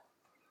hell,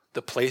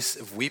 the place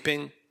of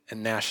weeping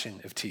and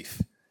gnashing of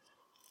teeth.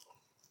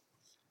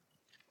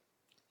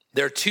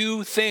 There are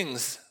two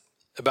things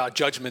about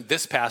judgment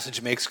this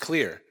passage makes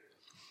clear.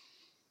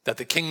 That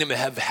the kingdom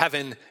of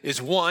heaven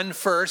is one,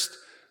 first,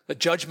 that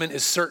judgment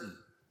is certain.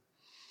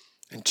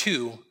 And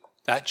two,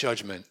 that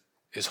judgment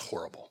is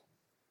horrible.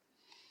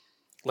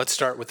 Let's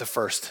start with the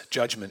first.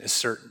 Judgment is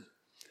certain.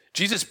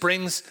 Jesus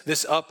brings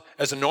this up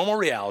as a normal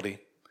reality.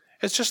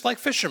 It's just like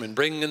fishermen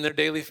bringing in their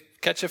daily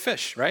catch of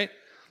fish, right?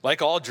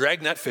 Like all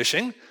dragnet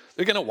fishing,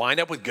 they're going to wind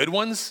up with good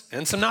ones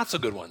and some not so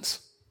good ones.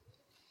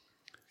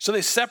 So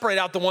they separate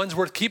out the ones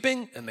worth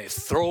keeping and they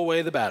throw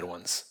away the bad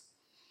ones.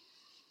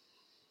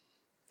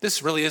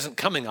 This really isn't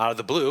coming out of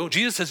the blue.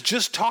 Jesus has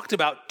just talked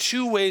about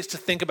two ways to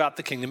think about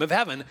the kingdom of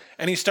heaven,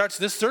 and he starts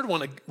this third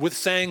one with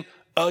saying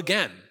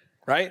again,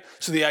 right?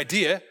 So the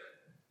idea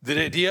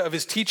of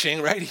his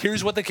teaching, right?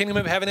 Here's what the kingdom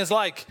of heaven is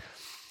like.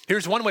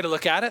 Here's one way to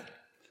look at it.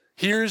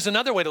 Here's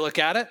another way to look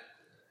at it.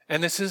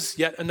 And this is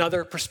yet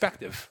another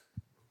perspective.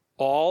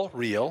 All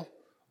real,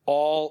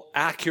 all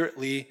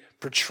accurately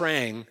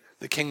portraying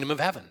the kingdom of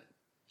heaven.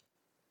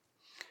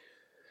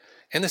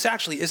 And this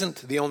actually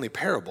isn't the only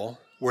parable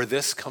where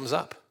this comes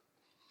up.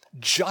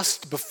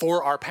 Just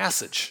before our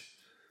passage,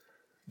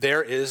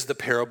 there is the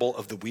parable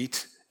of the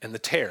wheat and the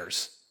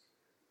tares.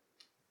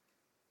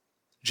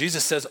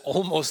 Jesus says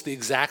almost the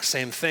exact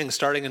same thing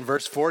starting in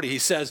verse 40. He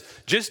says,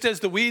 just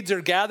as the weeds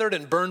are gathered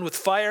and burned with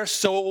fire,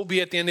 so it will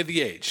be at the end of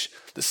the age.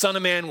 The Son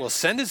of Man will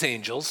send his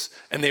angels,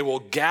 and they will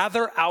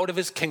gather out of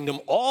his kingdom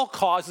all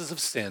causes of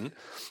sin,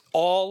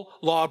 all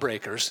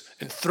lawbreakers,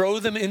 and throw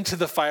them into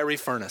the fiery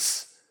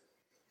furnace.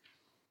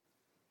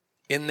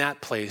 In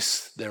that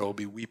place, there will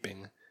be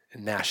weeping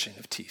and gnashing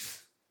of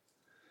teeth.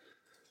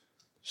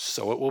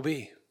 So it will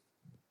be.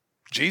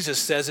 Jesus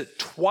says it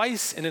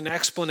twice in an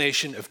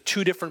explanation of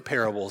two different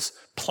parables,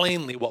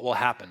 plainly what will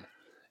happen.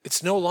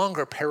 It's no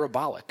longer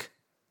parabolic.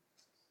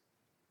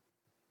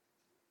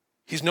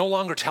 He's no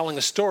longer telling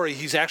a story.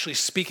 He's actually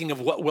speaking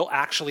of what will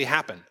actually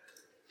happen.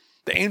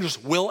 The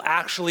angels will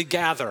actually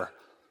gather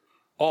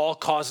all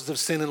causes of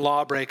sin and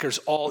lawbreakers,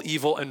 all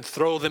evil, and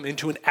throw them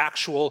into an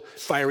actual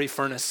fiery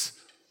furnace.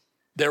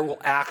 There will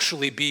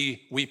actually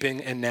be weeping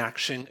and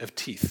gnashing of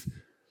teeth.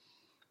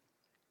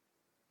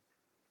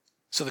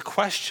 So the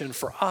question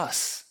for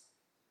us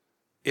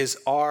is,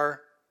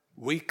 are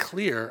we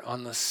clear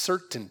on the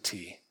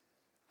certainty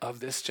of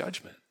this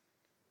judgment?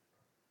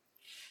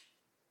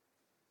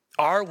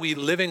 Are we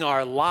living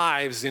our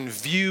lives in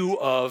view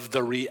of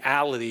the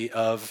reality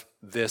of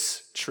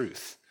this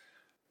truth?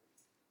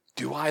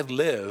 Do I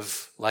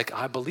live like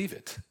I believe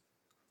it?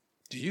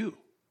 Do you?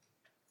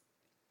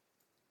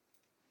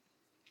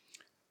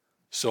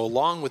 So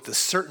along with the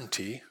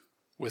certainty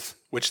with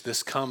which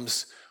this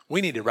comes,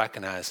 we need to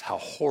recognize how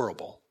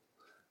horrible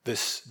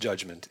this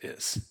judgment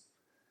is.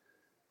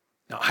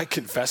 Now, I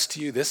confess to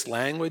you, this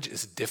language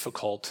is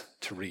difficult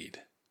to read.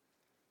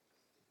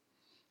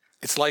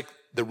 It's like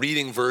the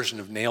reading version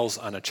of nails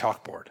on a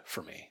chalkboard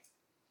for me.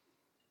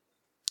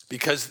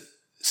 Because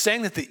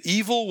saying that the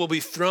evil will be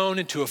thrown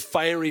into a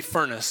fiery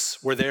furnace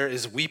where there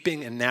is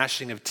weeping and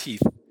gnashing of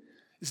teeth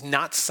is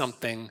not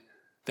something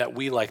that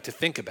we like to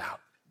think about.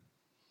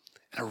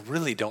 And I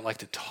really don't like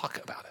to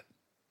talk about it.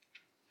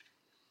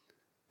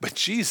 But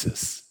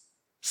Jesus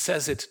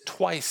says it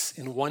twice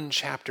in one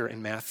chapter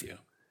in Matthew.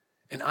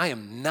 And I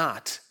am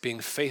not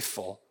being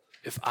faithful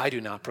if I do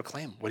not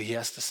proclaim what he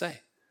has to say.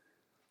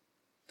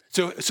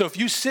 So if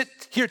you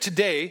sit here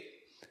today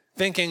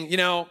thinking,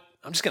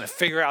 I'm just going to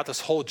figure out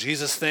this whole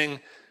Jesus thing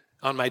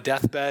on my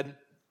deathbed.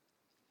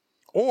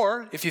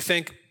 Or if you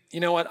think,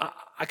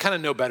 I kind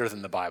of know better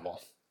than the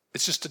Bible.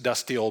 It's just a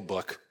dusty old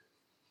book.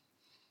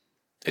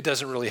 It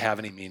doesn't really have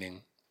any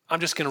meaning. I'm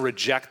just going to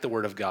reject the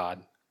word of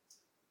God.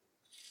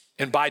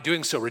 And by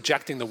doing so,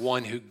 rejecting the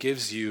one who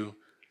gives you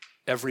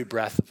every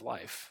breath of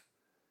life.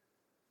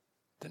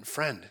 Then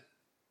friend,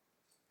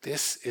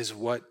 this is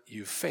what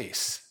you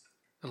face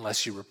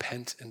unless you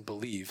repent and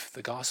believe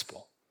the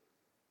gospel.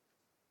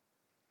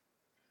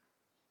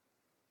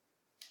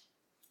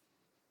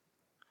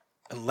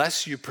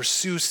 Unless you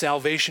pursue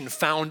salvation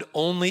found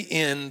only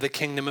in the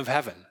kingdom of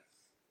heaven.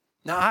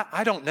 Now,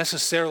 I don't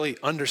necessarily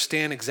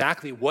understand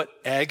exactly what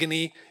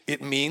agony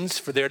it means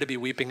for there to be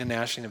weeping and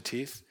gnashing of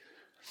teeth,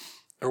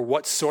 or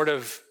what sort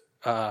of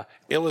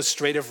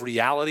illustrative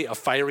reality a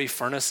fiery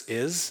furnace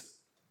is.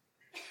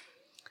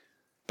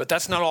 But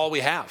that's not all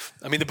we have.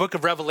 I mean, the book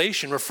of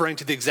Revelation, referring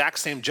to the exact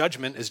same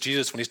judgment as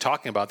Jesus when he's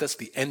talking about this,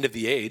 the end of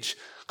the age,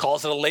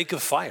 calls it a lake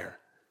of fire.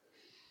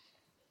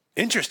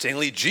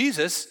 Interestingly,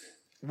 Jesus,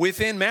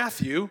 within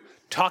Matthew,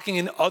 talking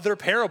in other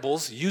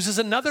parables, uses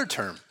another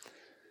term.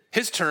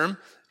 His term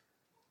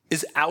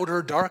is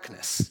outer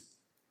darkness.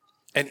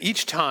 And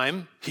each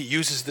time he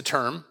uses the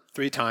term,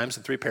 3 times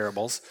in 3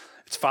 parables,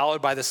 it's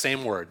followed by the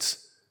same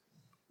words,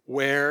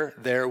 where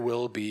there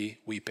will be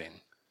weeping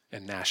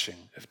and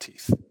gnashing of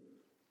teeth.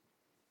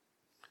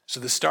 So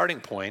the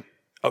starting point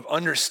of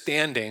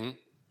understanding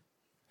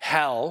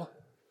hell,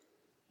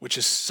 which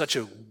is such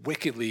a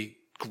wickedly,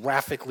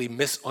 graphically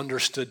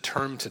misunderstood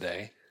term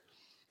today,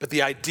 but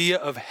the idea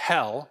of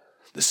hell,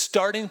 the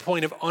starting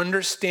point of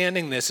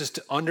understanding this is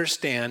to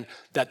understand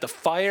that the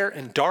fire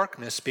and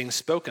darkness being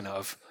spoken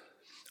of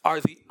are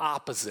the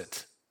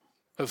opposite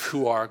of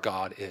who our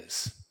God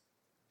is.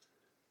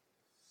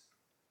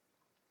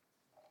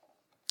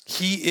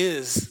 He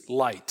is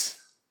light.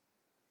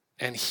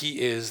 And he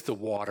is the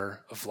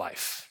water of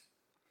life.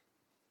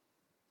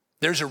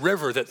 There's a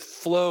river that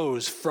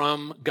flows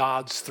from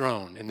God's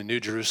throne in the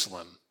New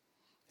Jerusalem,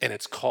 and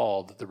it's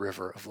called the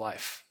river of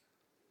life.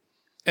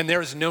 And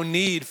there is no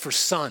need for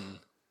sun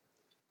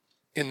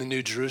in the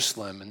New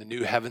Jerusalem and the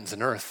new heavens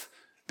and earth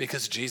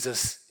because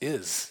Jesus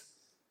is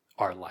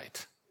our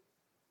light.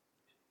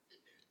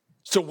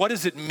 So what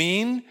does it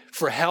mean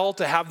for hell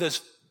to have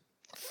this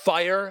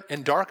fire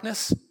and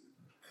darkness?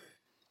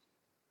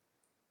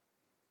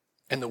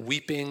 And the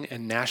weeping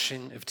and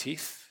gnashing of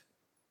teeth?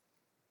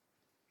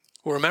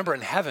 Well, remember,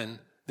 in heaven,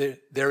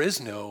 there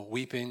is no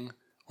weeping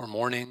or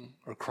mourning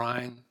or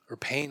crying or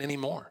pain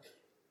anymore.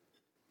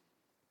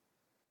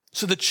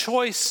 So the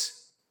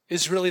choice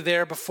is really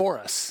there before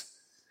us.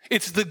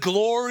 It's the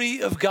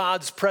glory of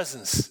God's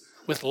presence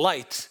with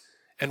light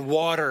and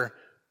water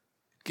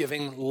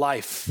giving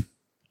life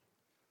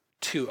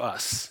to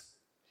us.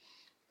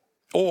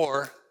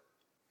 Or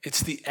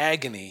it's the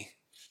agony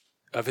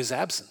of his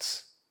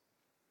absence.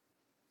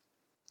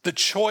 The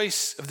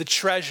choice of the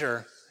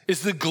treasure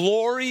is the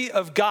glory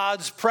of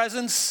God's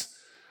presence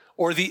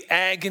or the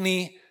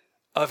agony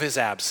of his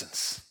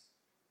absence.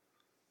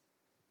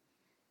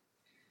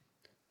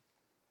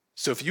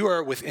 So if you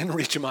are within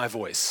reach of my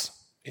voice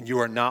and you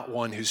are not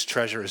one whose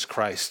treasure is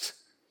Christ,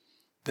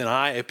 then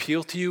I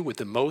appeal to you with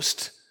the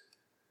most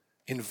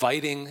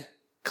inviting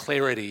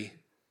clarity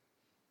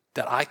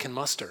that I can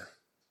muster.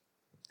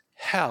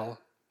 Hell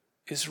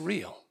is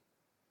real.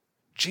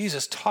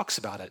 Jesus talks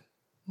about it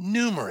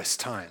numerous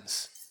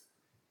times,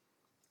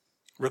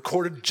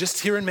 recorded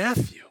just here in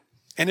Matthew.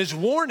 And his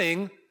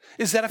warning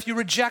is that if you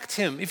reject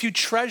him, if you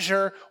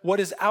treasure what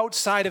is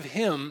outside of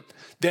him,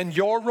 then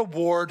your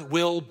reward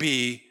will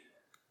be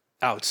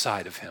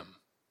outside of him.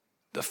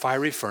 The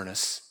fiery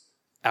furnace,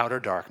 outer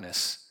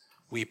darkness,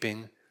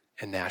 weeping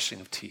and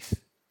gnashing of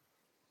teeth.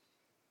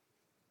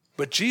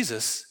 But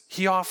Jesus,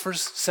 he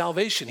offers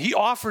salvation. He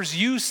offers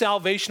you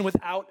salvation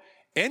without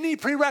any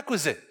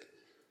prerequisite.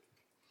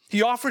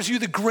 He offers you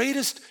the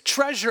greatest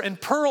treasure and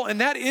pearl, and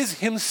that is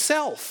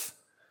himself.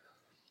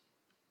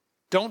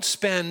 Don't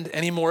spend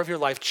any more of your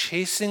life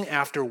chasing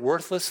after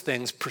worthless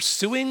things,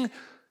 pursuing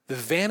the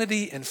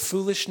vanity and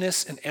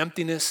foolishness and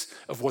emptiness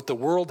of what the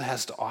world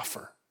has to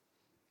offer.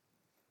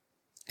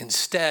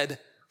 Instead,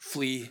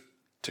 flee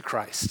to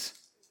Christ.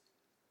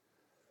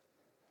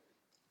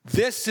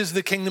 This is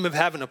the kingdom of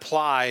heaven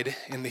applied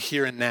in the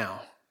here and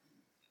now.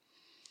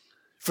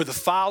 For the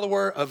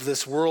follower of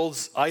this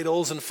world's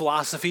idols and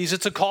philosophies,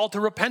 it's a call to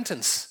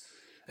repentance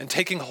and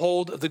taking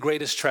hold of the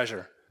greatest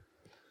treasure.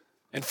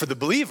 And for the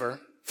believer,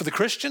 for the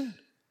Christian,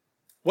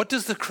 what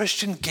does the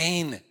Christian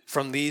gain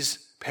from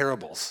these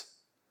parables?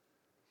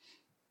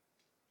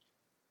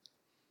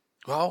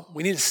 Well,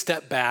 we need to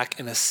step back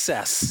and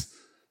assess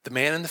the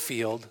man in the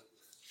field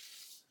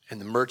and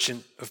the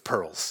merchant of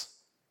pearls.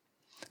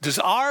 Does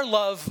our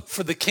love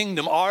for the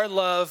kingdom, our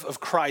love of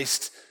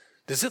Christ,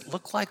 does it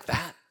look like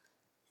that?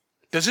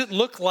 Does it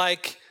look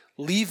like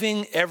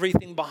leaving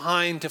everything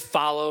behind to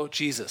follow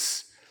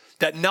Jesus?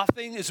 That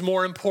nothing is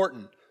more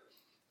important,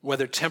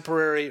 whether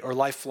temporary or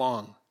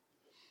lifelong?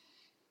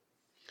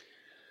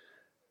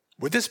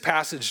 What this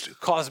passage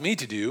caused me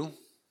to do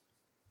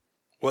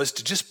was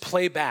to just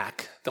play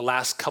back the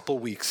last couple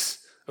weeks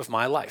of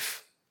my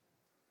life.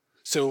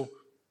 So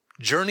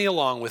journey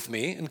along with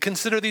me and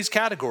consider these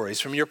categories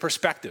from your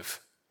perspective.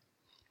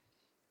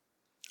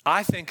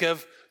 I think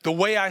of the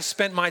way I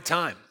spent my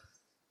time.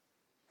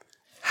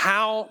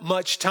 How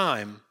much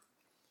time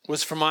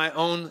was for my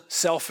own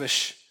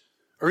selfish,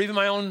 or even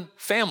my own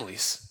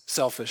family's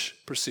selfish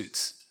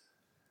pursuits?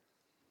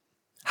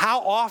 How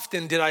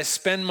often did I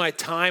spend my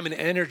time and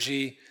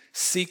energy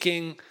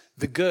seeking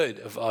the good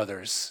of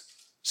others,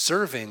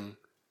 serving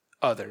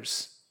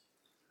others,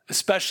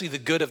 especially the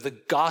good of the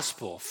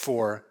gospel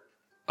for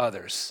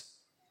others?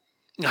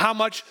 And how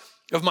much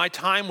of my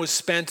time was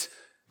spent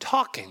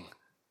talking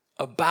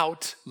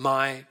about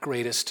my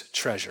greatest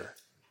treasure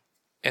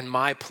and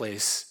my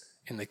place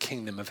in the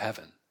kingdom of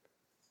heaven?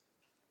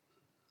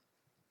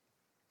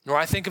 Or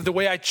I think of the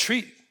way I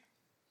treat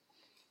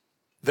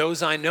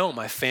those I know,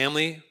 my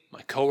family,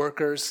 my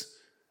coworkers,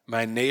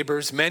 my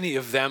neighbors, many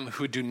of them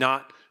who do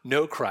not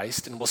know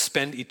Christ and will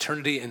spend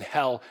eternity in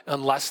hell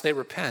unless they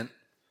repent.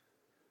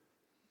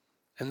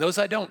 And those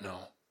I don't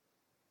know.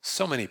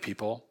 So many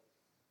people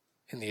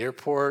in the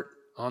airport,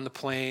 on the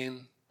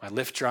plane, my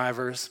Lyft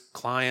drivers,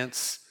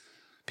 clients,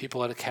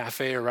 people at a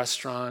cafe or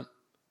restaurant.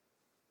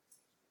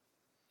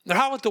 Now,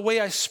 how about the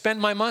way I spend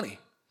my money?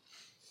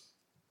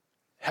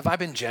 Have I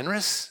been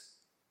generous?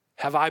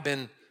 Have I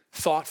been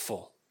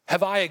thoughtful?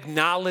 Have I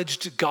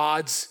acknowledged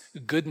God's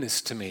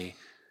goodness to me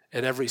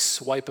at every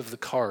swipe of the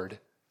card?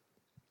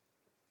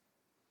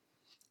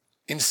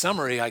 In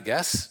summary, I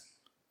guess,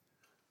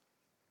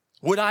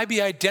 would I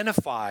be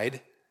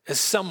identified as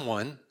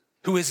someone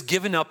who has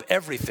given up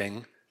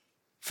everything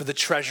for the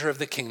treasure of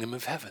the kingdom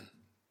of heaven?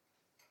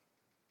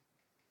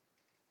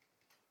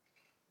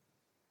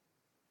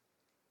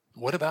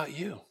 What about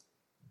you?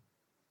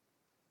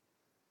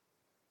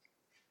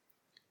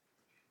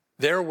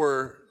 There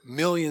were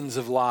millions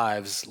of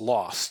lives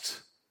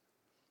lost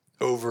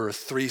over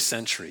 3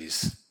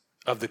 centuries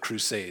of the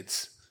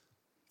Crusades.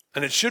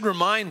 And it should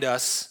remind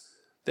us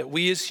that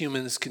we as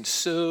humans can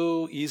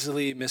so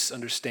easily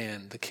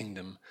misunderstand the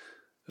kingdom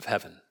of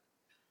heaven.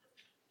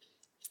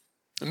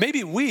 And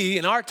maybe we,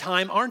 in our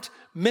time, aren't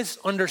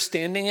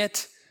misunderstanding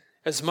it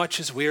as much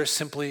as we are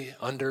simply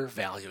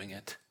undervaluing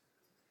it.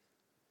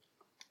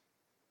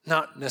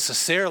 Not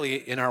necessarily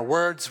in our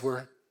words,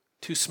 we're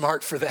too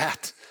smart for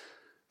that,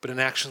 but in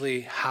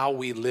actually how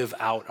we live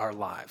out our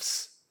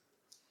lives.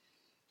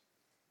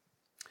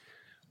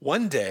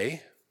 One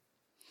day,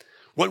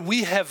 what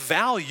we have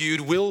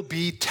valued will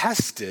be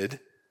tested,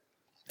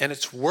 and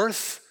its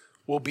worth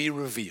will be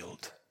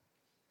revealed.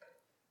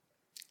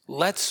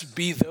 Let's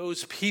be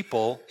those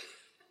people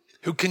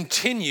who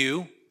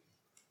continue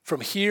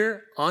from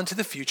here on to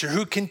the future,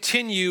 who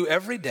continue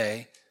every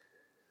day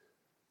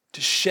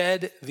to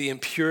shed the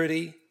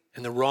impurity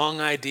and the wrong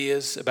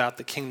ideas about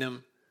the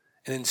kingdom,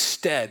 and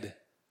instead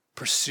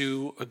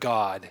pursue a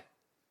God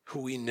who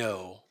we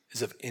know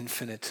is of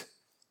infinite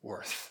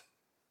worth.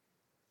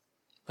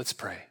 Let's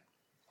pray.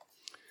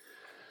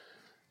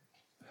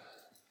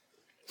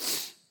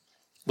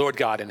 Lord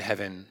God in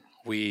heaven,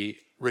 we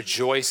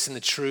rejoice in the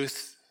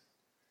truth,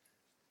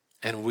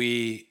 and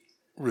we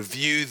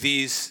review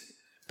these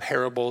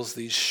parables,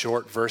 these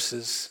short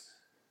verses,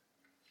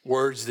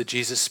 words that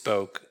Jesus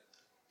spoke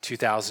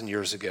 2,000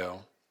 years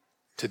ago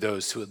to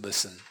those who would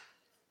listen.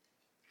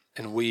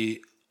 And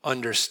we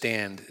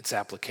understand its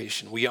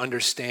application. We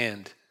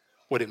understand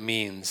what it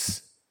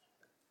means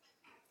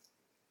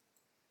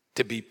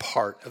to be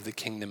part of the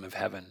kingdom of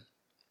heaven.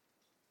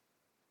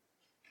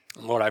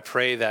 And Lord, I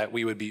pray that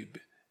we would be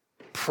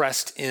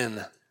pressed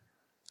in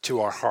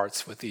to our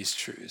hearts with these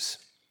truths,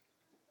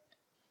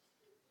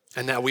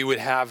 and that we would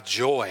have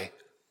joy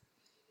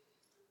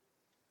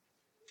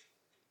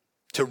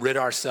to rid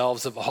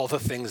ourselves of all the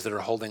things that are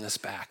holding us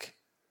back.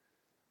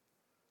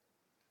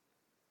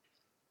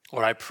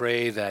 Lord, I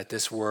pray that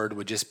this word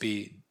would just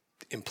be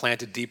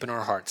implanted deep in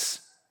our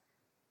hearts,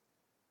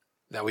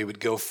 that we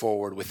would go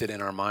forward with it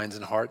in our minds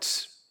and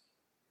hearts,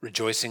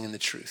 rejoicing in the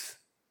truth.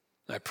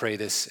 I pray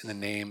this in the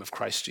name of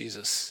Christ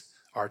Jesus,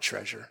 our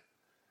treasure.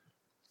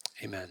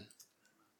 Amen.